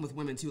problem with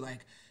women too.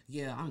 Like,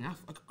 yeah, I mean, I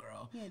fuck a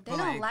girl. Yeah, they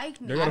don't like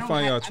me. They're gonna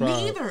find y'all tribe.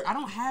 Me either. I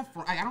don't have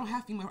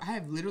female.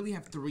 I literally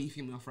have 3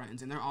 female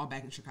friends, and they're all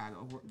back in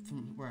Chicago,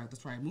 from where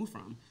that's where I moved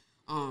from.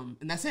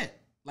 And that's it.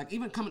 Like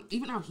even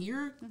out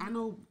here, I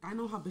know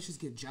how bitches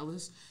get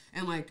jealous,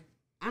 and like.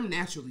 I'm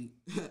naturally,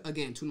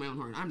 again, to my own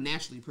horn, I'm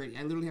naturally pretty.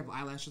 I literally have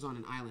eyelashes on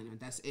and eyeliner.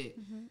 That's it.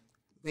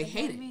 They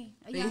hate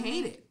it. They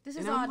hate it. This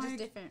is all just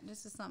different.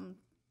 This is something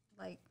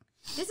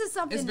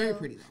It's very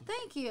pretty though.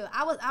 Thank you.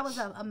 I was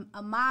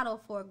a model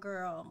for a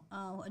girl,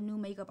 a new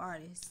makeup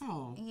artist.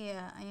 Oh.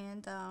 Yeah,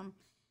 and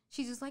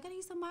she's just like, I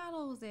need some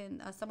models,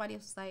 and somebody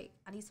was like,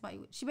 I need somebody.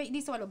 She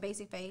needs somebody with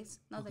basic face.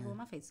 And I was like, well,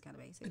 my face is kind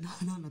of basic.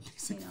 No,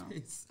 basic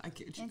face. I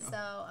get you. And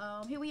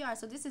so here we are.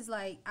 So this is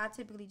like I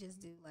typically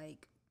just do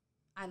like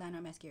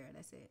eyeliner, mascara.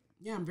 That's it.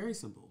 Yeah, I'm very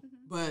simple,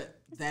 but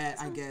that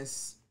I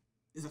guess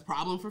is a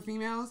problem for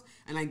females.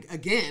 And I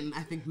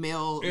think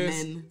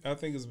men. I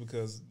think it's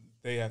because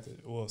they have to.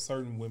 Well,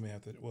 certain women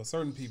have to. Well,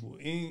 certain people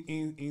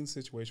in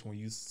situation when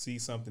you see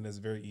something that's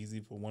very easy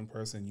for one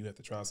person, you have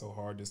to try so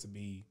hard just to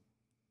be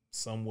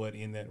somewhat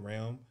in that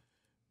realm,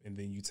 and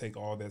then you take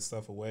all that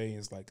stuff away, and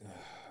it's like.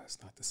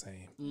 It's not the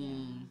same.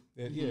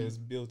 Yeah, it's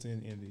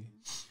built-in envy.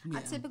 Yeah.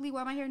 I typically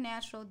wear my hair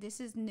natural.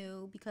 This is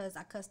new because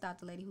I cussed out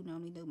the lady who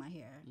normally do my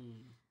hair.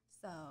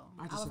 So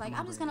I was like,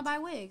 I'm just gonna buy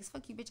wigs.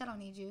 Fuck you, bitch. I don't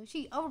need you.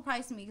 She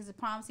overpriced me because it's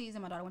prom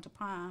season. My daughter went to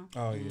prom.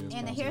 Oh yeah.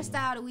 And the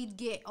hairstyle that we'd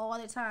get all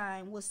the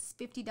time was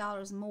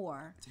 $50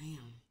 more. Damn.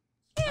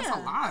 Yeah, that's a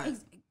lot.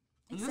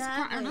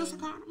 Exactly. In this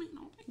economy,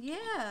 no.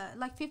 Yeah,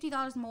 like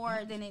 $50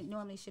 more than it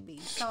normally should be.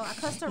 So I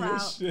cussed her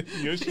out.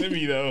 Your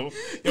shimmy though,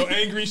 your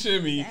angry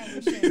shimmy.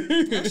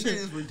 That shit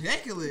is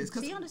ridiculous.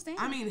 Do you understand?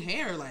 I mean,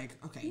 hair, like,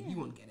 okay, you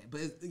won't get it,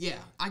 but yeah,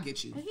 I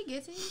get you. If he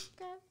gets it,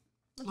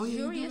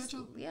 luxurious,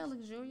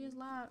 luxurious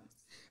locks.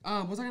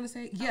 What was I gonna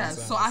say? Yeah,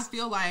 so I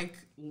feel like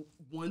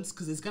once,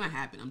 because it's gonna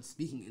happen. I'm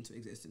speaking into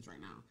existence right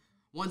now.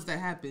 Once that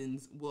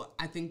happens, well,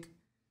 I think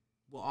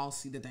we'll all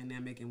see the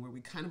dynamic and where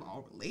we kind of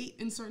all relate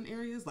in certain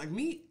areas. Like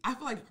me, I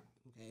feel like,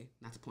 okay,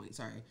 not to point,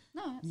 sorry.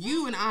 No.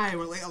 You and I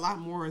relate a lot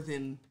more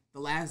than the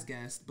last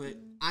guest, but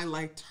I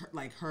liked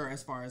her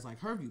as far as like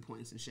her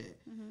viewpoints and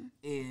shit.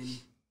 And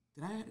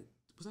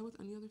was I with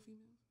any other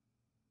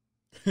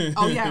females?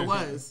 Oh yeah, I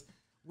was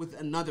with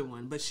another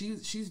one, but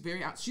she's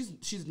very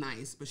she's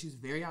nice, but she's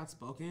very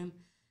outspoken.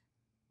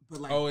 But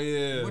like, oh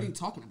yeah, what are you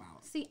talking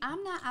about? See,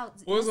 I'm not out.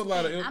 Well, there's a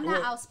lot of. I'm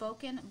not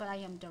outspoken, but I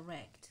am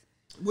direct.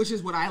 Which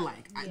is what I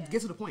like. I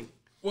get to the point.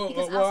 Well,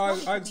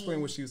 I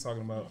explained what she was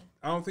talking about.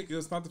 I don't think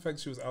it's not the fact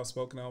that she was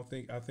outspoken. I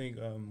think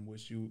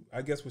what you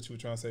were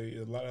trying to say.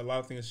 A lot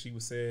of things she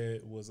was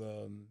said was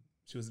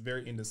she was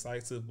very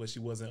indecisive, but she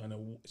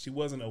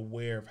wasn't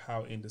aware of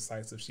how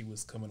indecisive she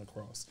was coming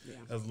across. Yeah.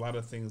 There's a lot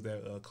of things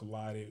that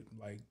collided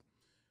like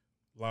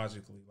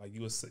logically. Like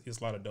it's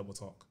a lot of double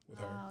talk with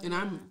her. And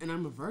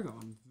I'm a Virgo.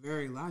 I'm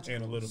very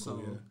logical,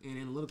 analytical,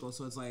 and analytical.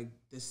 So it's like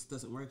this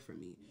doesn't work for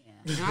me. Yeah.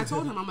 And I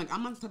told him, I'm like,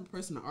 I'm not the type of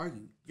person to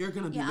argue. You're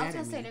gonna be mad at me. I was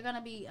gonna say they're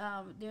gonna be.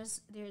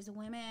 There's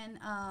women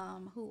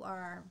who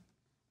are.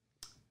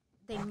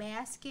 They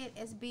mask it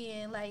as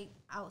being like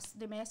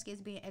they mask it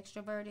as being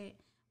extroverted.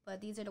 But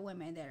these are the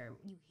women that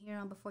you hear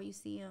them before you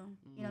see them.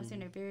 You know what I'm saying?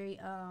 They're very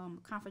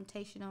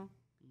confrontational.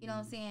 You know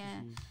what I'm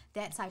saying?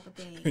 That type of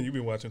thing. You've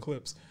been watching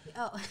clips.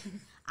 Oh,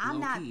 I'm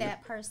not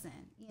that person.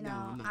 You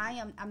know,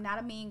 I'm not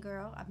a mean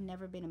girl. I've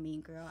never been a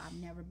mean girl. I'll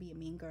never be a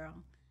mean girl.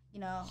 You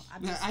know,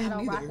 I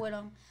don't rock with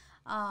them.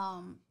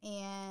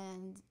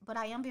 But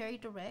I am very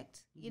direct.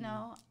 You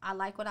know, I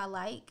like what I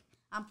like.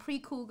 I'm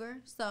pre-cougar,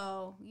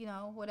 so you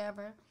know,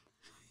 whatever.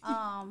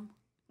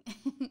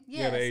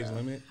 The age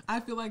limit. I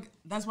feel like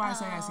that's why I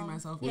say I see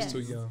myself. What's too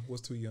young?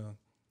 What's too young?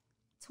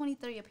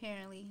 23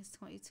 apparently. He's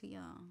 22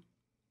 young.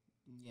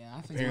 Yeah,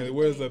 I think. Apparently,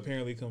 where does the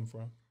apparently come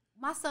from?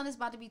 My son is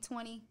about to be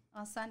 20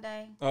 on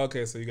Sunday. Oh,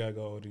 okay, so you gotta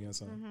go older than your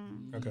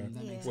son. Okay,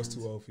 what's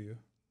too old for you?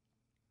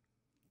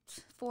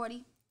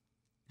 40.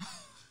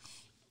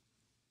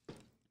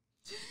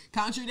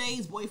 Count your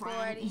days,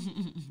 boyfriend.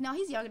 40. No,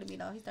 he's younger than me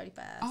though. He's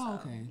 35. Oh,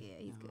 so, okay. Yeah,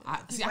 he's good.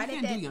 I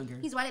can't do younger.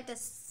 He's right at the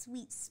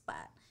sweet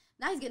spot.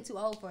 Now he's getting too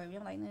old for me.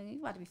 I'm like, no,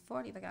 he's about to be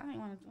 40. Like, I don't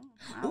want to.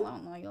 I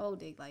don't know your old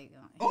dick. Like,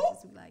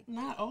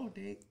 not old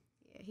dick.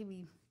 Yeah, he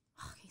be.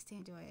 Oh, I can't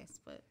stand your ass,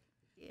 but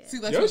Yeah. See,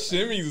 your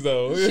shimmies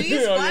though.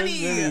 She's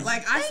funny.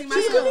 Like I see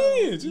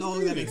myself. No,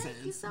 that makes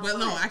sense. So but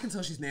no, I can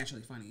tell she's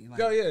naturally funny. Like,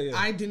 yeah.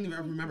 I didn't even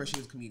remember she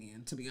was a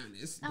comedian, to be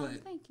honest. Oh,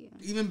 but thank you.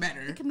 Even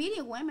better. The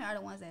comedian women are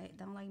the ones that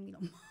don't like me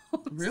the most.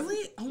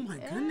 Really? Oh my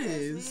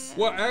goodness. Man.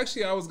 Well,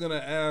 actually, I was gonna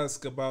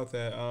ask about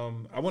that.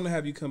 I want to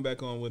have you come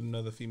back on with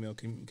another female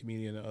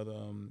comedian. The other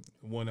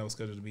one that was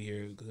scheduled to be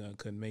here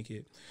couldn't make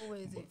it. Who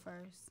is it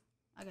first?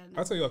 I got.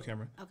 I'll tell you off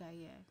camera. Okay,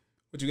 yeah.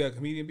 But you got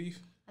comedian beef?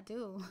 I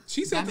do.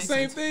 She said the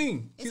same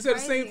thing. She said the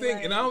same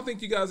thing, and I don't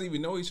think you guys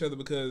even know each other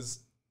because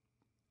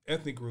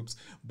ethnic groups.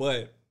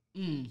 But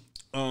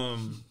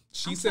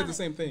she said the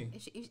same thing.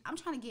 I'm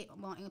trying to get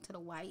more into the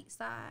white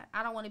side.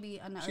 I don't want to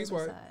be on the She's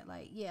urban white. side.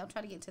 Like, yeah, I'm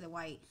trying to get into the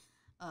white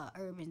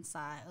urban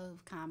side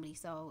of comedy.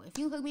 So if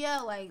you hook me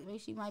up, like, maybe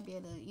she might be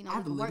able to, we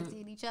can work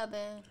with each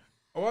other.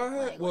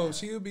 Oh,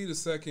 she would be the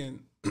second.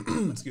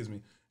 Excuse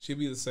me. She'd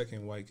be the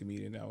second white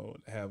comedian I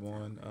would have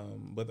on.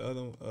 But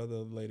the other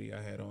lady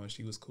I had on,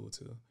 she was cool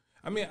too.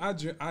 I mean,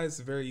 it's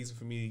very easy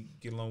for me to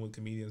get along with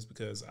comedians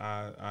because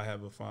I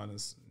have a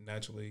fondness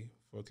naturally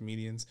for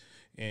comedians,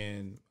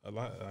 and a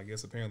lot. I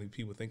guess apparently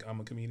people think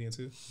I'm a comedian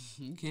too.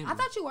 You can't. I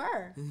thought you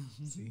were.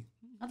 See,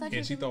 I thought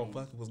and she thought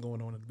fuck was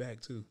going on in the back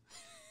too.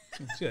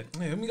 Shit,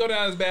 man, let me go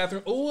down to this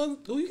bathroom. Oh,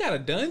 you got a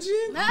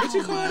dungeon? What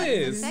you call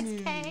this? Sex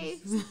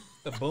cave.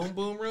 The boom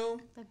boom room?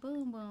 The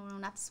boom boom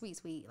room, not the sweet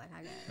like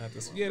I got. Not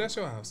this. Yeah, that's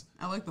your house.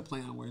 I like the play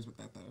on words with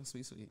that though.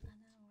 Sweet. I know, right?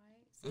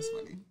 That's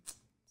funny.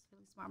 It's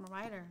really smart. I'm a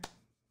writer.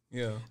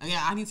 Yeah.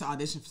 Yeah, I need to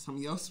audition for some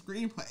of your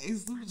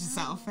screenplays. Them just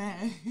sound fat.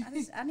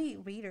 I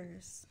need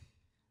readers.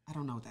 I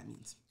don't know what that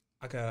means.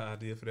 I got an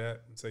idea for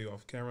that. I'll tell you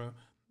off camera.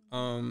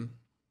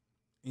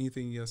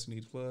 Anything else you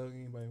need to plug?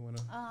 Anybody want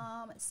to?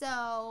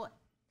 So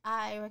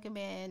I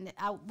recommend.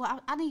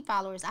 I need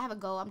followers. I have a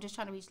goal. I'm just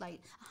trying to reach like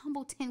a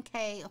humble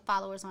 10K of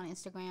followers on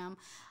Instagram,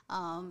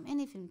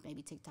 and even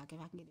maybe TikTok if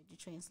I can get it to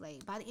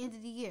translate by the end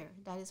of the year.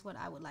 That is what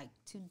I would like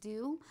to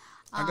do.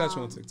 I got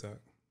you on TikTok.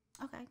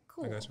 Okay,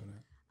 cool. I got you on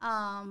that.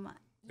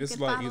 It's a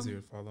lot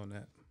easier to follow on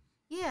that.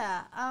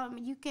 Yeah.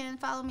 You can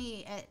follow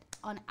me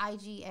on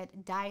IG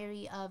at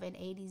Diary of an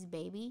 80s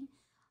Baby.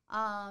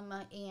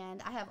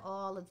 And I have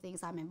all of the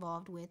things I'm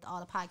involved with, all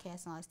the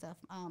podcasts and all that stuff.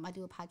 I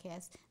do a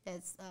podcast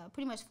that's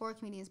pretty much for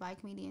comedians by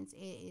comedians.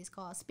 It is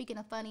called Speaking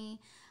of Funny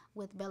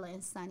with Bella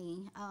and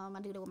Sunny. I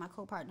do that with my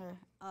co-partner,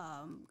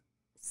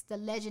 the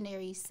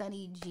legendary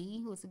Sunny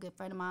G, who is a good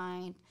friend of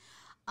mine.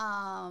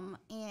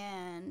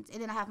 And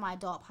then I have my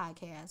adult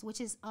podcast,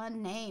 which is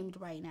unnamed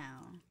right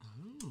now.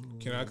 Oh.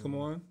 Can I come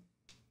on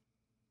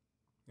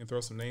and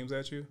throw some names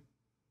at you?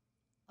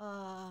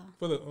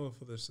 For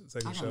the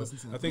sake of the show,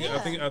 I think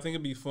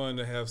it'd be fun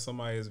to have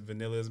somebody as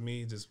vanilla as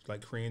me, just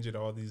like cringe at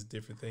all these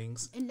different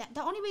things. And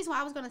the only reason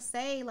why I was gonna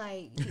say,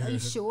 like, are you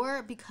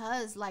sure?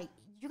 Because like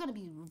you're gonna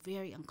be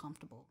very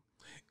uncomfortable.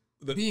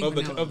 Of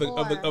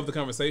the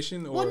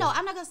conversation. Or? Well, no,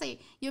 I'm not gonna say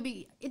you'll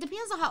be. It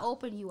depends on how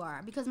open you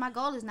are, because my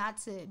goal is not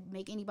to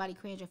make anybody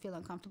cringe or feel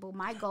uncomfortable.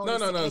 My goal is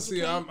to educate.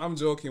 See, I'm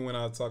joking when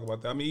I talk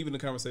about that. I mean, even the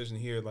conversation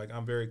here, like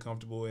I'm very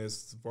comfortable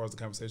as far as the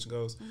conversation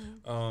goes.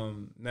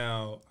 Mm-hmm.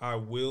 Now, I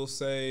will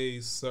say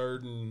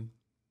certain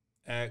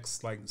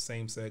acts like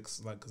same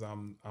sex, like because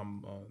I'm a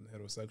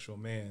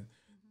heterosexual man,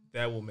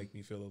 that will make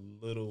me feel a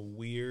little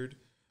weird.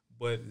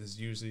 But it's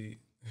usually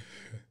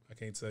I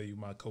can't tell you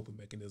my coping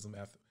mechanism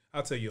after.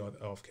 I'll tell you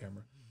off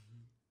camera.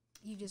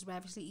 You just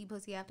ravenously eat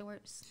pussy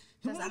afterwards?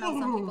 Because I know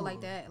some people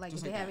like that. Like,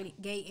 if they have any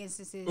gay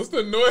instances. What's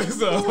the noise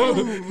though? No.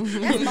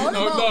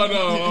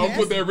 I'll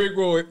put that Rick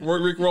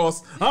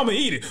Ross. I'm going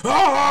to eat it. Oh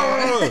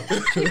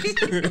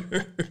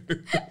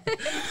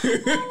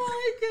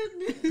my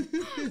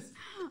goodness.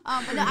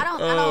 But no, I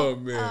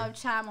don't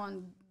chime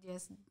on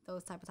just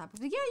those type of topics.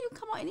 But yeah, you can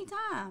come on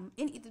anytime.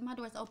 My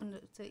door's open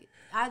to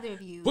either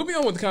of you. Put me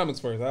on with the comics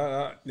first.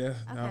 Okay.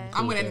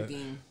 I'm with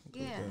anything.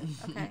 Yeah.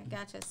 Okay.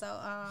 Gotcha. So,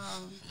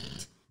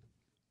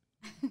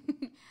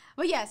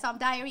 well, yeah. So I'm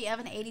Diary of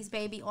an 80s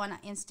Baby on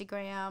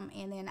Instagram,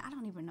 and then I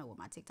don't even know what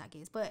my TikTok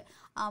is, but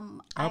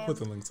I'll put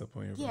the links up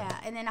on your. Yeah,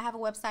 and then I have a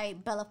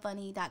website,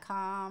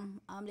 bellafunny.com,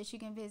 that you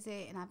can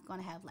visit, and I'm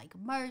gonna have like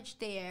merch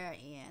there,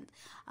 and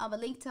a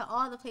link to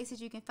all the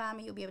places you can find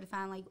me. You'll be able to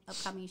find like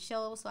upcoming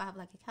shows. So I have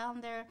like a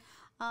calendar.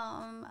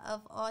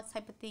 Of all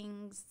type of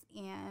things,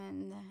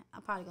 and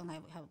I'm probably gonna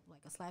have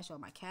like a slideshow of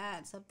my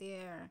cats up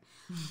there.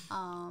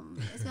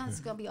 It's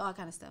gonna be all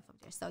kind of stuff up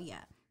there. So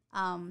yeah,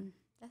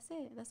 that's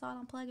it. That's all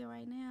I'm plugging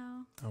right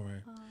now. All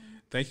right.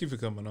 Thank you for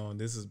coming on.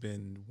 This has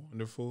been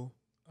wonderful.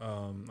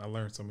 I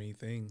learned so many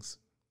things.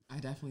 I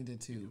definitely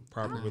did too.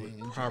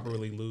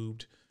 Properly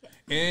lubed,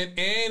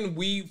 and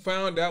we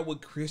found out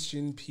what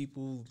Christian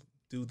people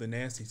do the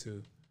nasty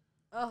to.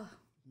 Oh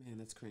man,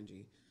 that's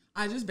cringy.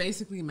 I just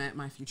basically met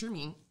my future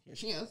me. Here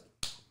she is.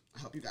 I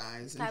hope you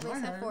guys enjoy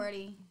her.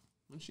 40.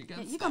 When she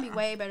gets You're going to be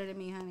way better than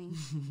me, honey.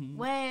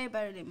 Way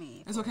better than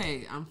me. It's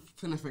okay. I'm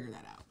finna figure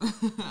that out.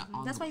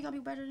 That's why you're going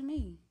to be better than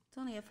me. It's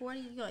only at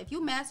 40. If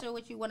you master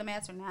what you want to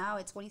master now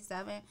at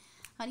 27,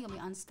 honey, you're going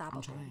to be unstoppable.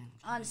 I'm trying.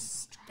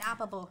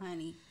 Unstoppable,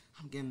 honey.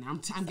 I'm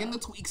getting the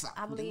tweaks out.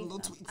 I believe in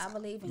you. I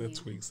believe in you.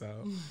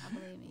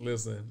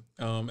 Listen,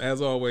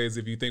 as always,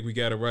 if you think we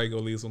got it right, go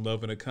leave some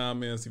love in the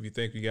comments. If you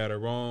think we got it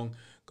wrong,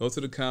 go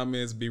to the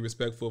comments. Be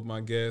respectful of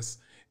my guests.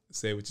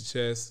 Say it with your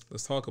chest.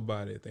 Let's talk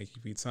about it. Thank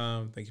you for your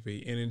time. Thank you for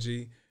your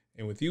energy.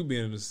 And with you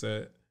being on the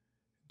set,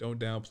 don't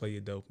downplay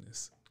your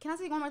dopeness. Can I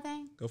say one more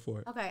thing? Go for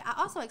it. Okay. I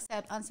also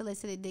accept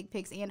unsolicited dick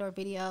pics and or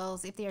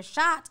videos if they're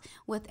shot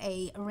with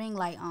a ring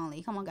light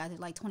only. Come on, guys.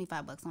 It's like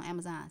 $25 on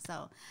Amazon.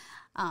 So,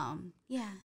 yeah.